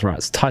 Yes, I was right.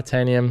 It's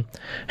titanium,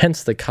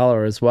 hence the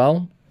color as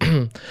well.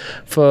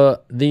 For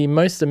the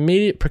most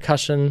immediate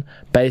percussion,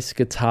 bass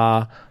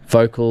guitar,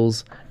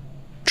 vocals,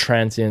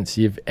 transients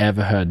you've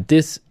ever heard.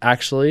 This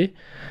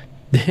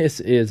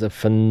is a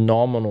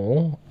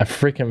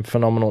freaking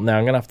phenomenal. Now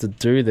I'm going to have to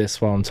do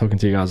this while I'm talking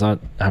to you guys. I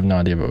have no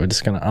idea, but we're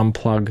just going to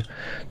unplug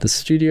the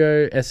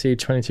Studio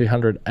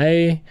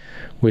SE2200A,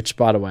 which,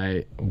 by the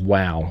way,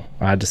 wow.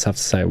 I just have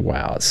to say,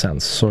 wow, it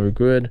sounds so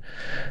good.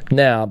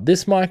 Now,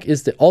 this mic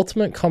is the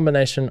ultimate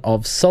combination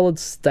of solid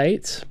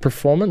state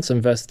performance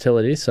and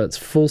versatility. So it's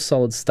full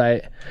solid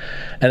state,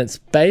 and it's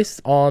based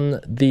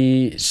on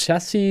the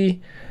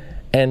chassis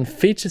and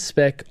feature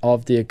spec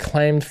of the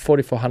acclaimed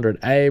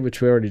 4400A, which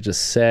we already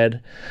just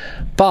said,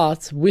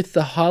 but with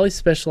the highly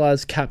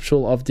specialized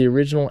capsule of the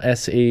original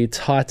SE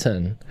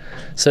Titan.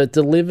 So it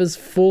delivers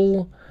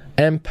full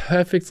and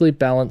perfectly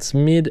balanced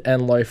mid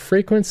and low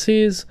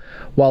frequencies,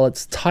 while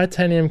its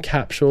titanium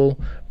capsule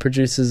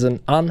produces an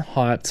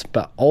unhyped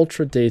but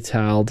ultra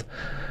detailed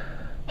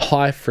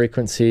high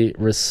frequency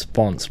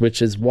response,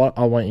 which is what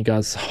I want you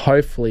guys to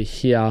hopefully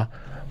hear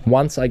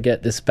once I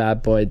get this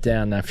bad boy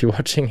down. Now, if you're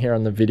watching here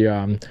on the video,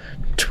 I'm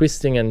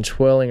twisting and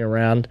twirling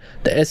around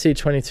the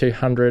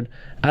SE2200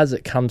 as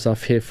it comes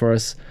off here for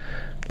us.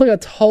 Look, I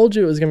told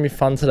you it was going to be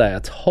fun today. I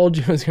told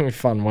you it was going to be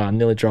fun. Wow, I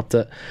nearly dropped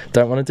it.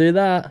 Don't want to do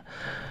that.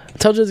 I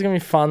told you it was going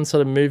to be fun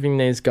sort of moving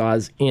these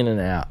guys in and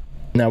out.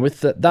 Now,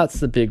 that's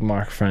the big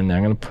microphone now.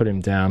 I'm going to put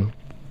him down.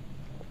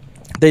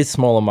 These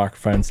smaller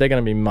microphones, they're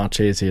going to be much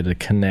easier to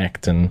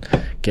connect and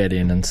get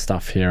in and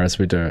stuff here as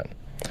we do it.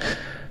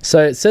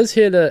 So it says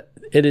here that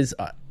it is,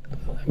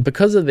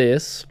 because of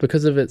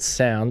its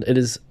sound, it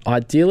is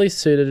ideally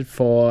suited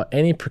for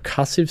any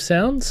percussive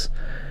sounds,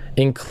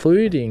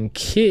 including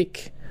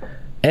kick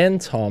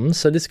and toms.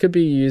 So this could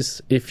be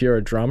used if you're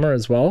a drummer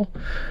as well.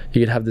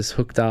 You could have this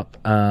hooked up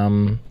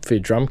for your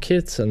drum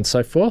kits and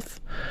so forth.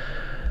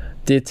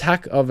 The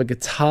attack of a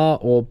guitar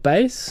or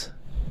bass,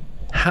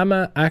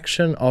 hammer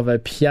action of a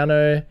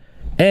piano,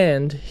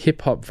 and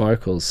hip-hop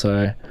vocals.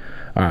 So,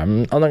 all right, I'm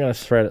not going to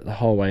thread it the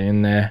whole way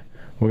in there.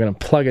 We're going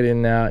to plug it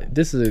in now.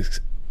 This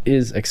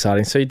is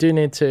exciting. So you do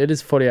need to, it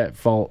is 48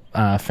 volt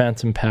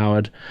phantom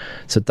powered.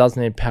 So it does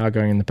need power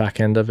going in the back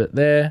end of it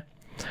there.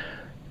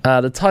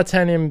 The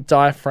titanium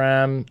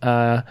diaphragm,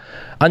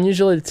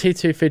 unusually the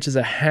T2 features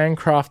a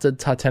handcrafted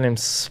titanium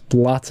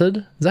sputtered,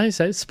 is that how you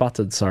say it?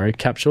 Sputtered, sorry,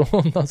 capsule,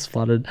 not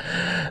sputtered.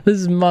 This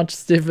is much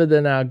stiffer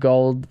than our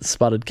gold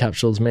sputtered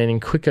capsules, meaning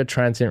quicker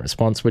transient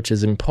response, which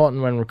is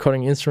important when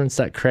recording instruments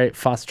that create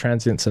fast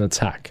transients and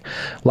attack.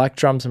 Like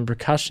drums and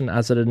percussion,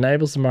 as it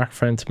enables the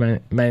microphone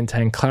to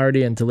maintain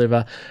clarity and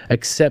deliver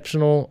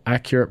exceptional,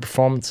 accurate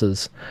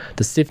performances.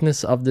 The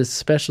stiffness of this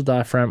special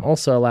diaphragm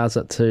also allows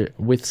it to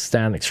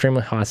withstand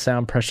extremely high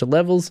sound pressure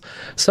levels,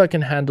 so it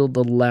can handle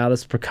the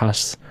loudest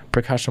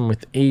percussion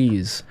with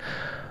ease.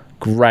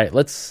 Great.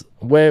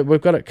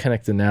 We've got it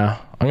connected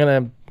now. I'm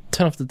going to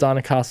turn off the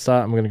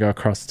Dynacaster. I'm going to go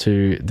across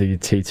to the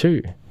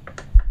T2.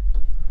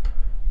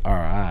 All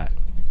right.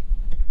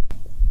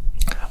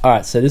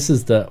 So this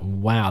is the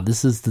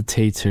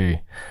T2,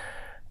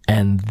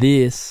 and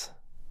this,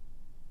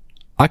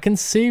 I can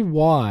see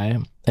why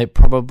it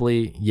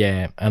probably,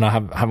 and I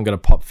haven't got a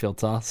pop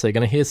filter, so you're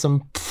gonna hear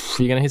some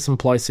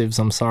plosives,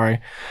 I'm sorry,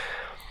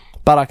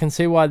 but I can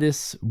see why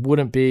this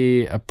wouldn't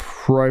be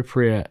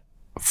appropriate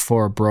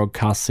for a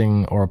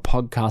broadcasting or a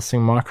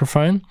podcasting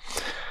microphone.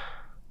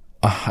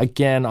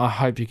 Again, I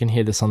hope you can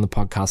hear this on the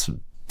podcast.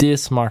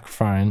 This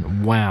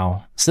microphone,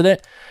 wow. So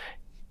that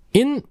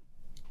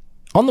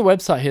on the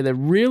website here, they're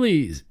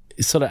really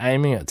sort of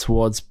aiming it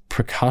towards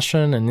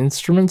percussion and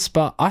instruments,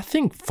 but I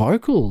think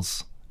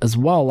vocals as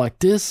well, like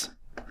this.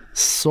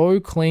 So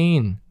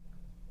clean,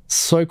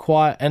 so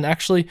quiet, and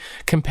actually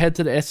compared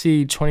to the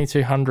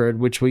SE2200,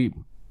 which we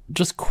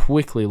just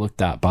quickly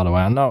looked at, by the way,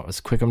 I know it was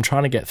quick, I'm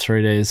trying to get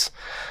through these,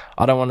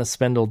 I don't want to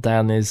spend all day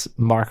on these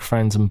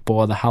microphones and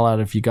bore the hell out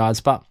of you guys,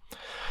 but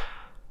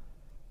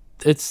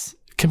it's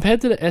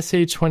compared to the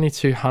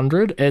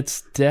SE2200,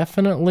 it's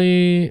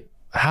definitely,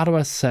 how do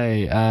I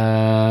say,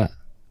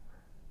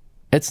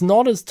 it's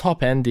not as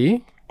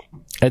top-endy,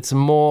 it's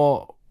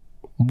more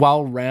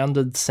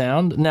well-rounded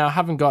sound. Now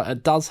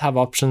it does have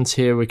options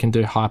here. We can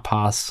do low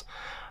pass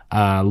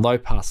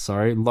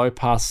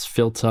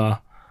filter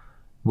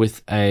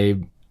with a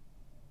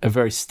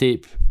very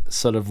steep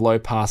sort of low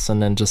pass,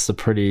 and then just a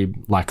pretty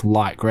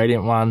light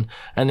gradient one,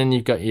 and then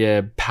you've got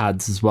your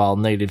pads as well,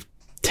 negative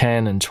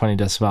 10 and 20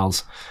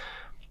 decibels.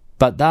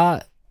 But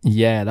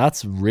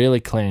that's really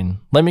clean.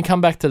 Let me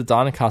come back to the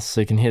Dynacaster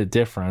so you can hear the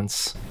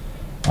difference.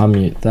 I'll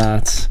mute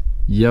that.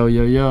 Yo.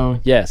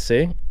 Yeah,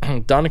 see?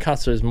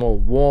 Dynacaster is more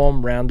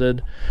warm,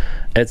 rounded.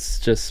 It's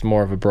just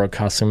more of a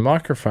broadcasting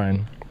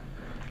microphone.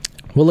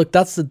 Well, look,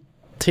 that's the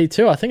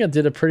T2. I think I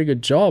did a pretty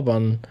good job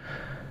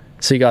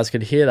so you guys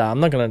could hear that. I'm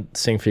not going to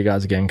sing for you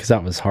guys again because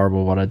that was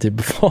horrible what I did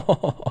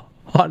before.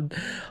 I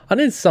I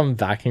need some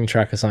backing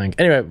track or something.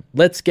 Anyway,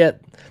 let's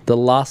get the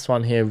last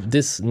one here.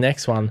 This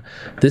next one,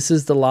 this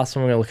is the last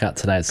one we're going to look at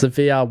today. It's the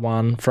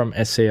VR1 from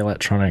SE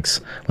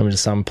Electronics. Let me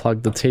just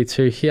unplug the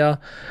T2 here.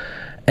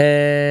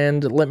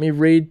 And let me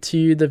read to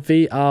you the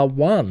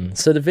VR1.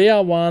 So the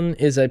VR1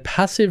 is a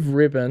passive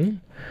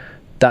ribbon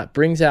that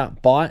brings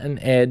out bite and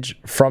edge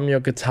from your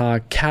guitar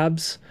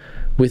cabs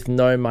with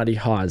no muddy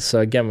highs. So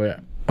again,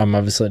 I'm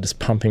obviously just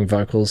pumping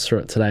vocals through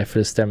it today for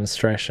this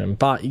demonstration,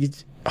 but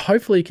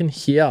hopefully you can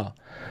hear.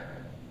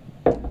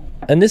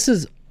 And this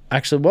is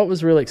actually what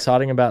was really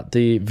exciting about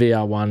the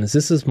VR1 is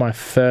this is my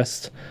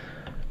first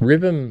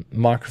ribbon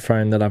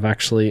microphone that I've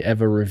actually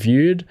ever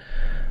reviewed.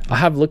 I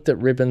have looked at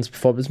ribbons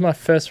before, but it's my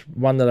first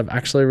one that I've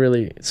actually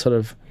really sort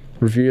of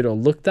reviewed or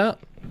looked at.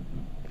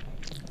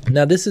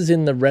 Now this is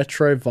in the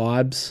Retro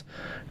Vibes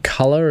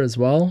color as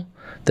well.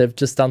 They've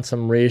just done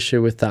some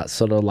reissue with that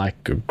sort of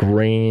like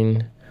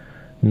green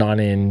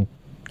 40s,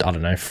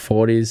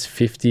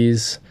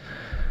 50s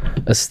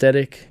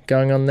aesthetic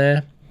going on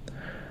there.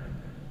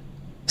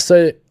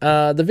 So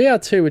the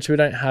VR2, which we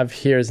don't have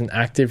here, is an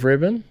active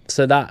ribbon,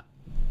 so that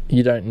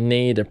you don't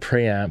need a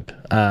preamp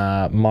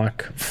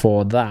mic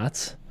for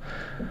that.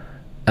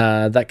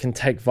 That can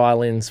take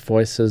violins,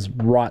 voices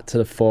right to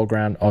the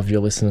foreground of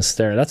your listener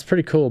stereo. That's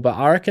pretty cool. But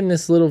I reckon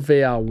this little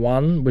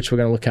VR1, which we're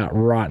going to look at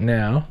right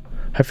now,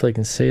 hopefully you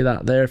can see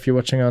that there if you're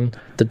watching on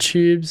the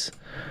tubes.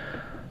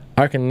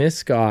 I reckon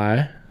this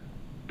guy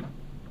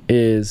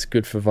is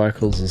good for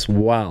vocals as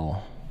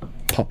well.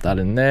 Pop that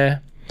in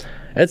there.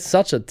 It's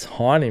such a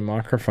tiny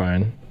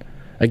microphone.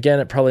 Again,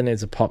 it probably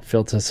needs a pop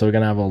filter, so we're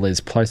going to have all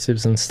these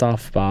plosives and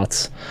stuff,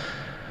 but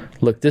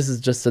look, this is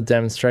just a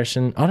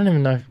demonstration. I don't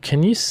even know.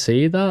 Can you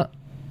see that?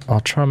 I'll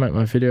try and make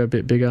my video a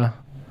bit bigger.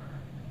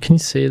 Can you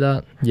see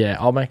that? Yeah,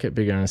 I'll make it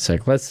bigger in a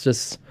sec. Let's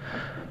just...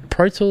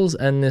 Pro Tools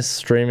and this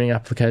streaming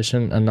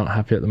application are not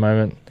happy at the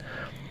moment.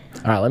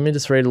 All right, let me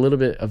just read a little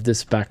bit of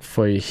this back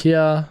for you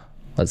here.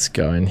 Let's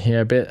go in here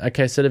a bit.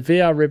 Okay, so the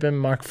VR ribbon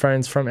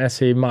microphones from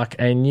SE mark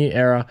a new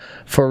era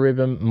for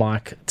ribbon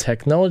mic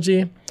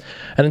technology.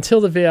 And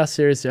until the VR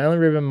series, the only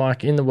ribbon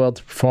mic in the world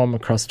to perform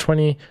across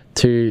 20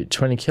 to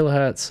 20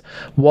 kilohertz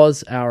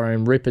was our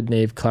own Rupert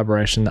Neve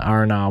collaboration, the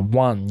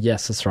RNR1.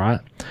 Yes, that's right.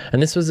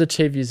 And this was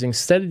achieved using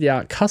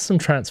state-of-the-art custom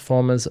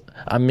transformers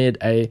amid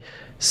a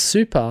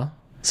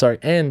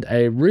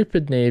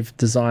Rupert Neve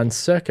designed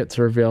circuit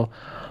to reveal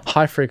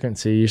high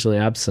frequency, usually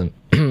absent.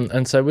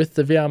 And so with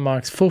the VR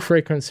mic's full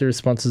frequency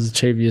response is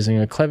achieved using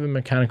a clever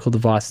mechanical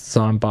device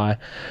designed by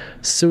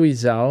Sui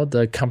Zhao,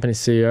 the company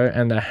CEO,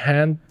 and a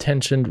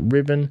hand-tensioned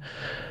ribbon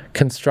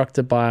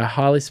constructed by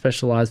highly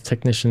specialized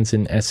technicians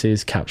in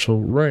SE's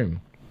capsule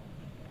room.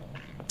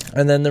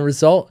 And then the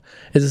result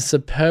is a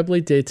superbly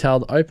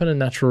detailed, open and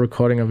natural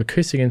recording of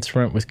acoustic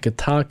instrument with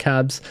guitar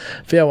cabs.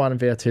 VR1 and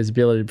VR2's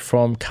ability to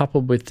perform,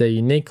 coupled with their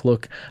unique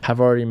look,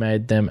 have already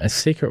made them a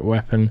secret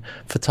weapon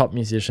for top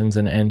musicians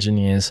and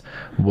engineers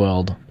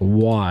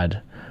worldwide.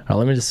 All right,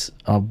 let me just...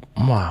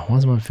 wow, why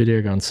is my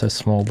video going so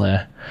small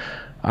there?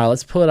 All right,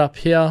 let's pull it up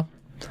here. All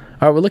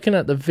right, we're looking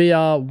at the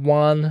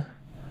VR1.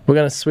 We're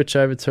going to switch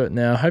over to it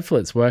now.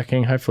 Hopefully it's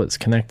working. Hopefully it's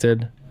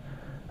connected.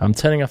 I'm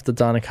turning off the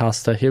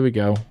Dynacaster. Here we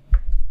go.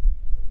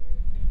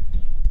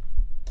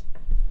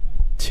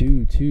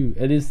 Two.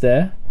 It is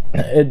there.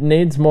 It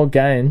needs more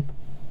gain.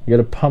 You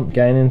got to pump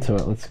gain into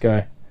it. Let's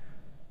go.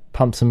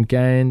 Pump some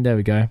gain. There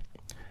we go.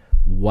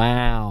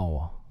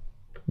 Wow.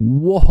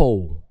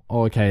 Whoa.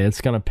 Oh, okay, it's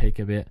going to peak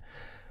a bit.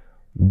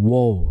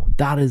 Whoa.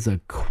 That is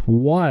a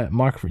quiet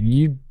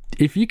microphone.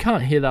 If you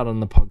can't hear that on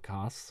the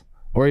podcast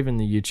or even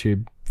the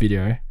YouTube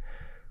video,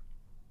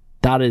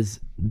 that is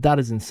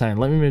insane.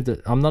 Let me move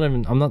it. I'm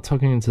not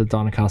talking into the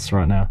Dynacaster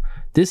right now.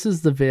 This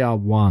is the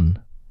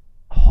VR1.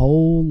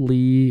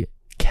 Holy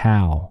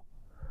cow.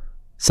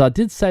 So I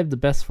did save the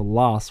best for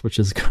last, which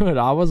is good.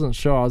 I wasn't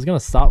sure. I was going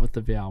to start with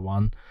the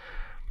VR1.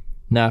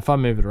 Now, if I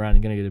move it around,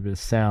 you're going to get a bit of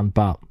sound,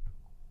 but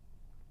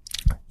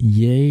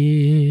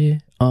yeah.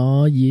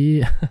 Oh,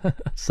 yeah.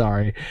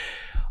 Sorry.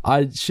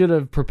 I should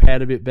have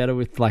prepared a bit better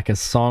with like a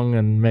song,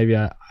 and maybe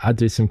I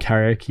do some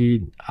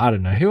karaoke. I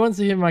don't know. Who wants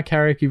to hear my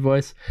karaoke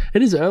voice?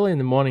 It is early in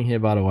the morning here,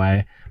 by the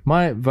way.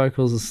 My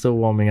vocals are still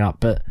warming up,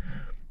 but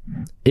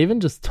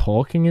even just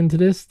talking into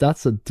this,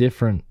 that's a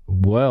different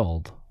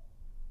world.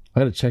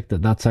 I gotta check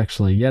that's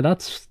actually,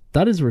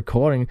 that is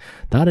recording.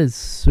 That is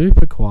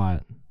super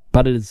quiet,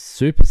 but it is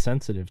super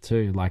sensitive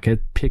too. Like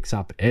it picks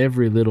up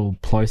every little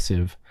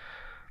plosive.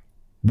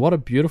 What a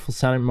beautiful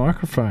sounding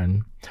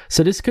microphone.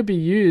 So this could be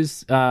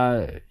used,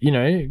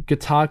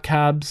 guitar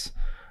cabs,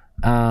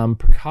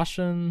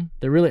 percussion.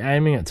 They're really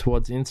aiming it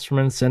towards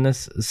instruments, and they're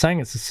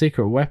saying it's a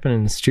secret weapon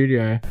in the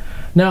studio.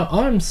 Now,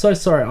 I'm so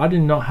sorry. I do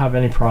not have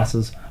any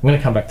prices. I'm going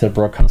to come back to the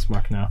broadcast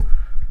mic now.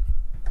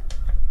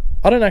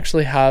 I don't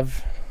actually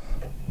have...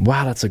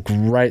 Wow, that's a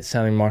great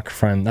sounding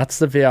microphone. That's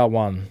the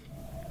VR1.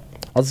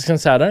 I was just going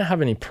to say, I don't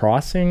have any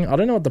pricing. I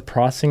don't know what the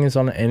pricing is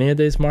on any of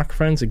these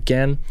microphones.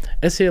 Again,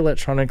 SE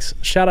Electronics,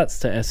 shout outs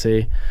to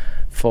SE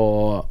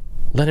for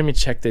letting me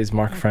check these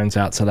microphones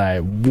out today.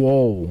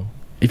 Whoa.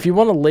 If you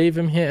want to leave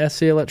them here,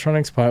 SE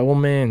Electronics, by all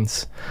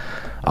means,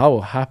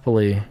 I'll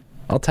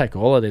take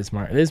all of these.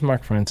 These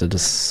microphones are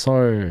just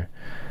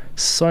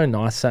so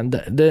nice, and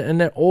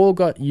they're all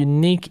got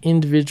unique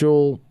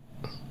individual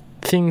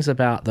things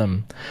about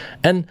them.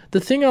 And the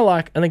thing I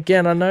like, and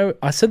again, I know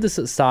I said this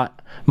at the start,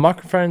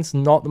 microphone's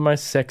not the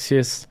most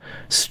sexiest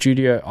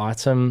studio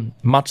item,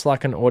 much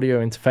like an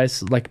audio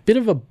interface, like a bit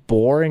of a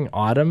boring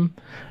item,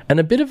 and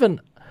a bit of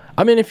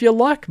if you're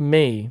like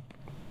me,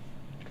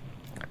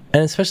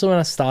 and especially when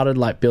I started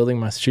like building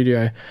my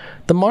studio,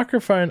 the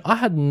microphone, I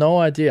had no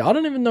idea. I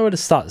don't even know where to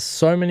start.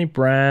 So many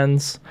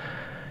brands.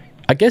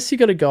 I guess you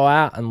got to go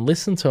out and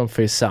listen to them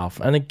for yourself.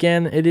 And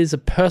again, it is a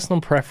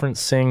personal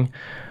preference thing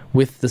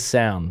with the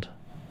sound.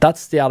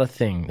 That's the other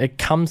thing. It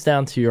comes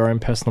down to your own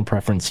personal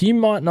preference. You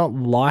might not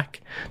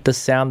like the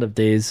sound of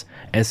these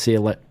SE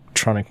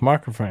Electronic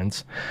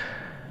microphones.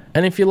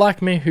 And if you're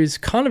like me, who's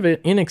kind of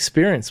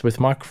inexperienced with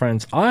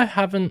microphones, I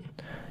haven't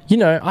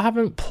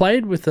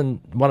played with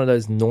one of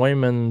those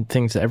Neumann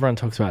things that everyone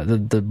talks about,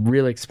 the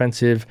really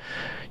expensive,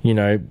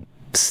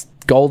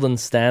 golden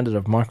standard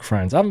of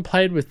microphones. I haven't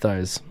played with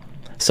those.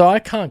 So I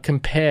can't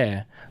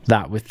compare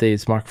that with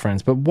these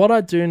microphones. But what I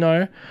do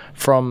know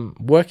from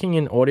working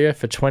in audio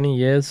for 20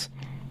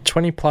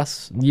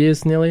 plus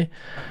years nearly,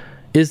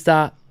 is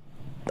that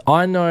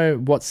I know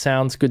what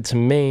sounds good to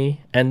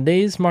me, and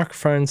these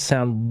microphones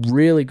sound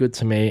really good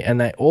to me, and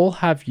they all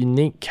have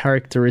unique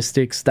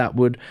characteristics that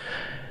would,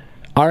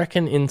 I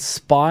reckon,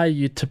 inspire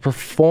you to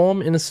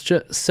perform in a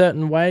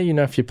certain way.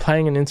 If you're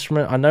playing an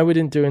instrument, I know we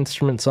didn't do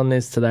instruments on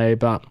this today,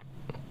 but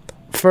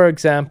for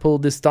example,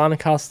 this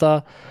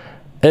Dynacaster,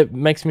 it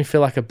makes me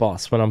feel like a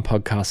boss when I'm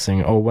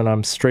podcasting or when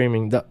I'm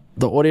streaming. The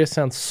audio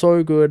sounds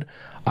so good.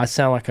 I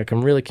sound like I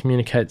can really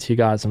communicate to you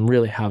guys and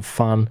really have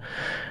fun.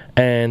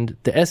 And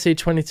the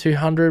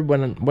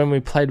SE2200, when we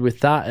played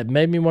with that, it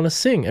made me want to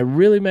sing. It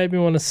really made me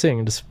want to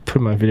sing. Just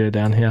put my video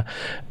down here.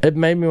 It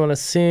made me want to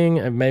sing.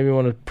 It made me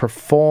want to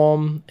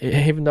perform.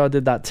 Even though I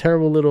did that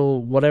terrible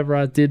little whatever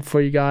I did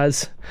for you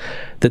guys.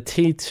 The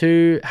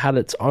T2 had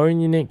its own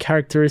unique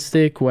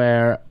characteristic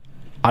where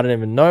I don't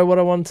even know what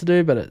I wanted to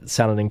do, but it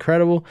sounded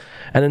incredible.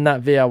 And then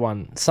that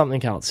VR1,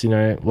 something else,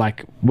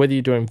 like whether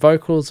you're doing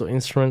vocals or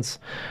instruments,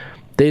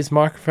 these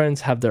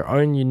microphones have their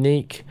own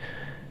unique,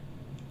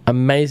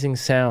 amazing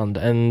sound.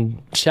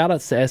 And shout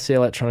outs to SE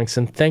Electronics,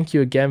 and thank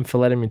you again for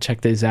letting me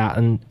check these out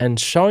and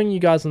showing you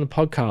guys on the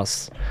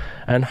podcast.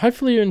 And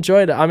hopefully you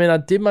enjoyed it. I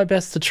did my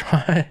best to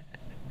try.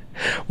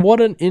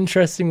 What an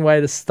interesting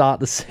way to start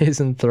the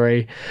season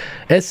 3.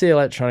 SE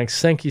Electronics,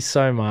 thank you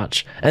so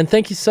much. And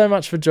thank you so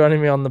much for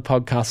joining me on the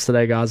podcast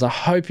today, guys. I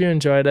hope you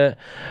enjoyed it.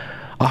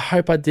 I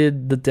hope I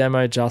did the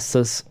demo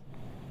justice.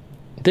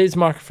 These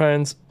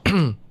microphones,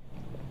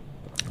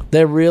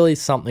 they're really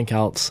something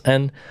else.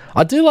 And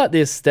I do like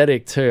the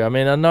aesthetic too. I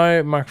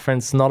know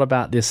microphones not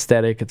about the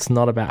aesthetic. It's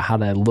not about how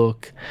they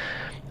look.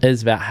 It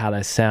is about how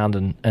they sound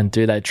and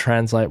do they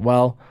translate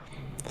well.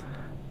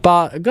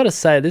 But I've got to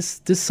say,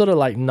 this sort of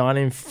like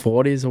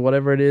 1940s or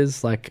whatever it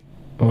is, like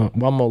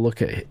one more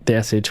look at the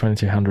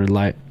SE2200,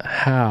 like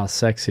how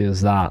sexy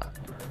is that?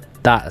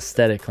 That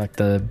aesthetic, like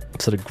the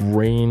sort of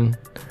green,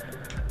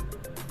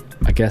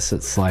 I guess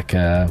it's like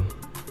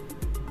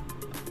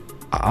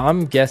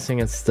I'm guessing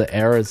it's the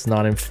era's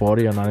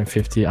 1940 or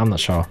 1950. I'm not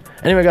sure.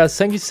 Anyway, guys,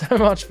 thank you so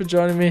much for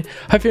joining me.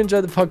 Hope you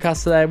enjoyed the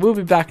podcast today. We'll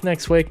be back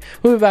next week.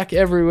 We'll be back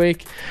every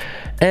week.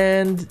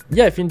 And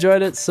yeah, if you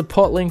enjoyed it,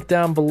 support link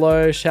down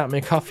below. Shout me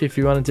a coffee if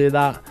you want to do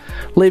that.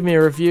 Leave me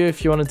a review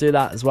if you want to do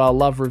that as well.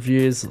 Love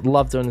reviews.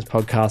 Love doing this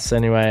podcast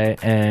anyway.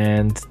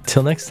 And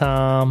till next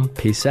time,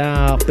 peace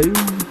out. Boom.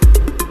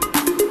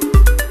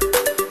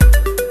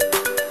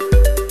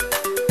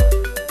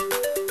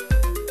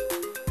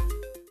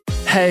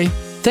 Hey,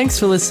 thanks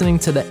for listening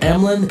to the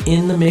Emlyn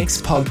in the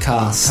Mix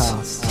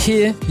podcast.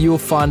 Here you will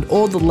find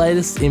all the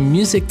latest in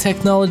music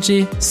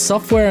technology,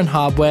 software and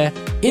hardware,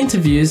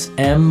 interviews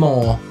and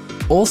more.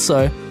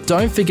 Also,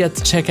 don't forget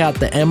to check out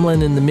the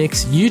Emlyn in the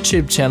Mix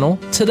YouTube channel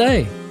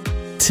today.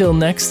 Till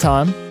next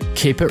time,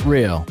 keep it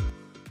real.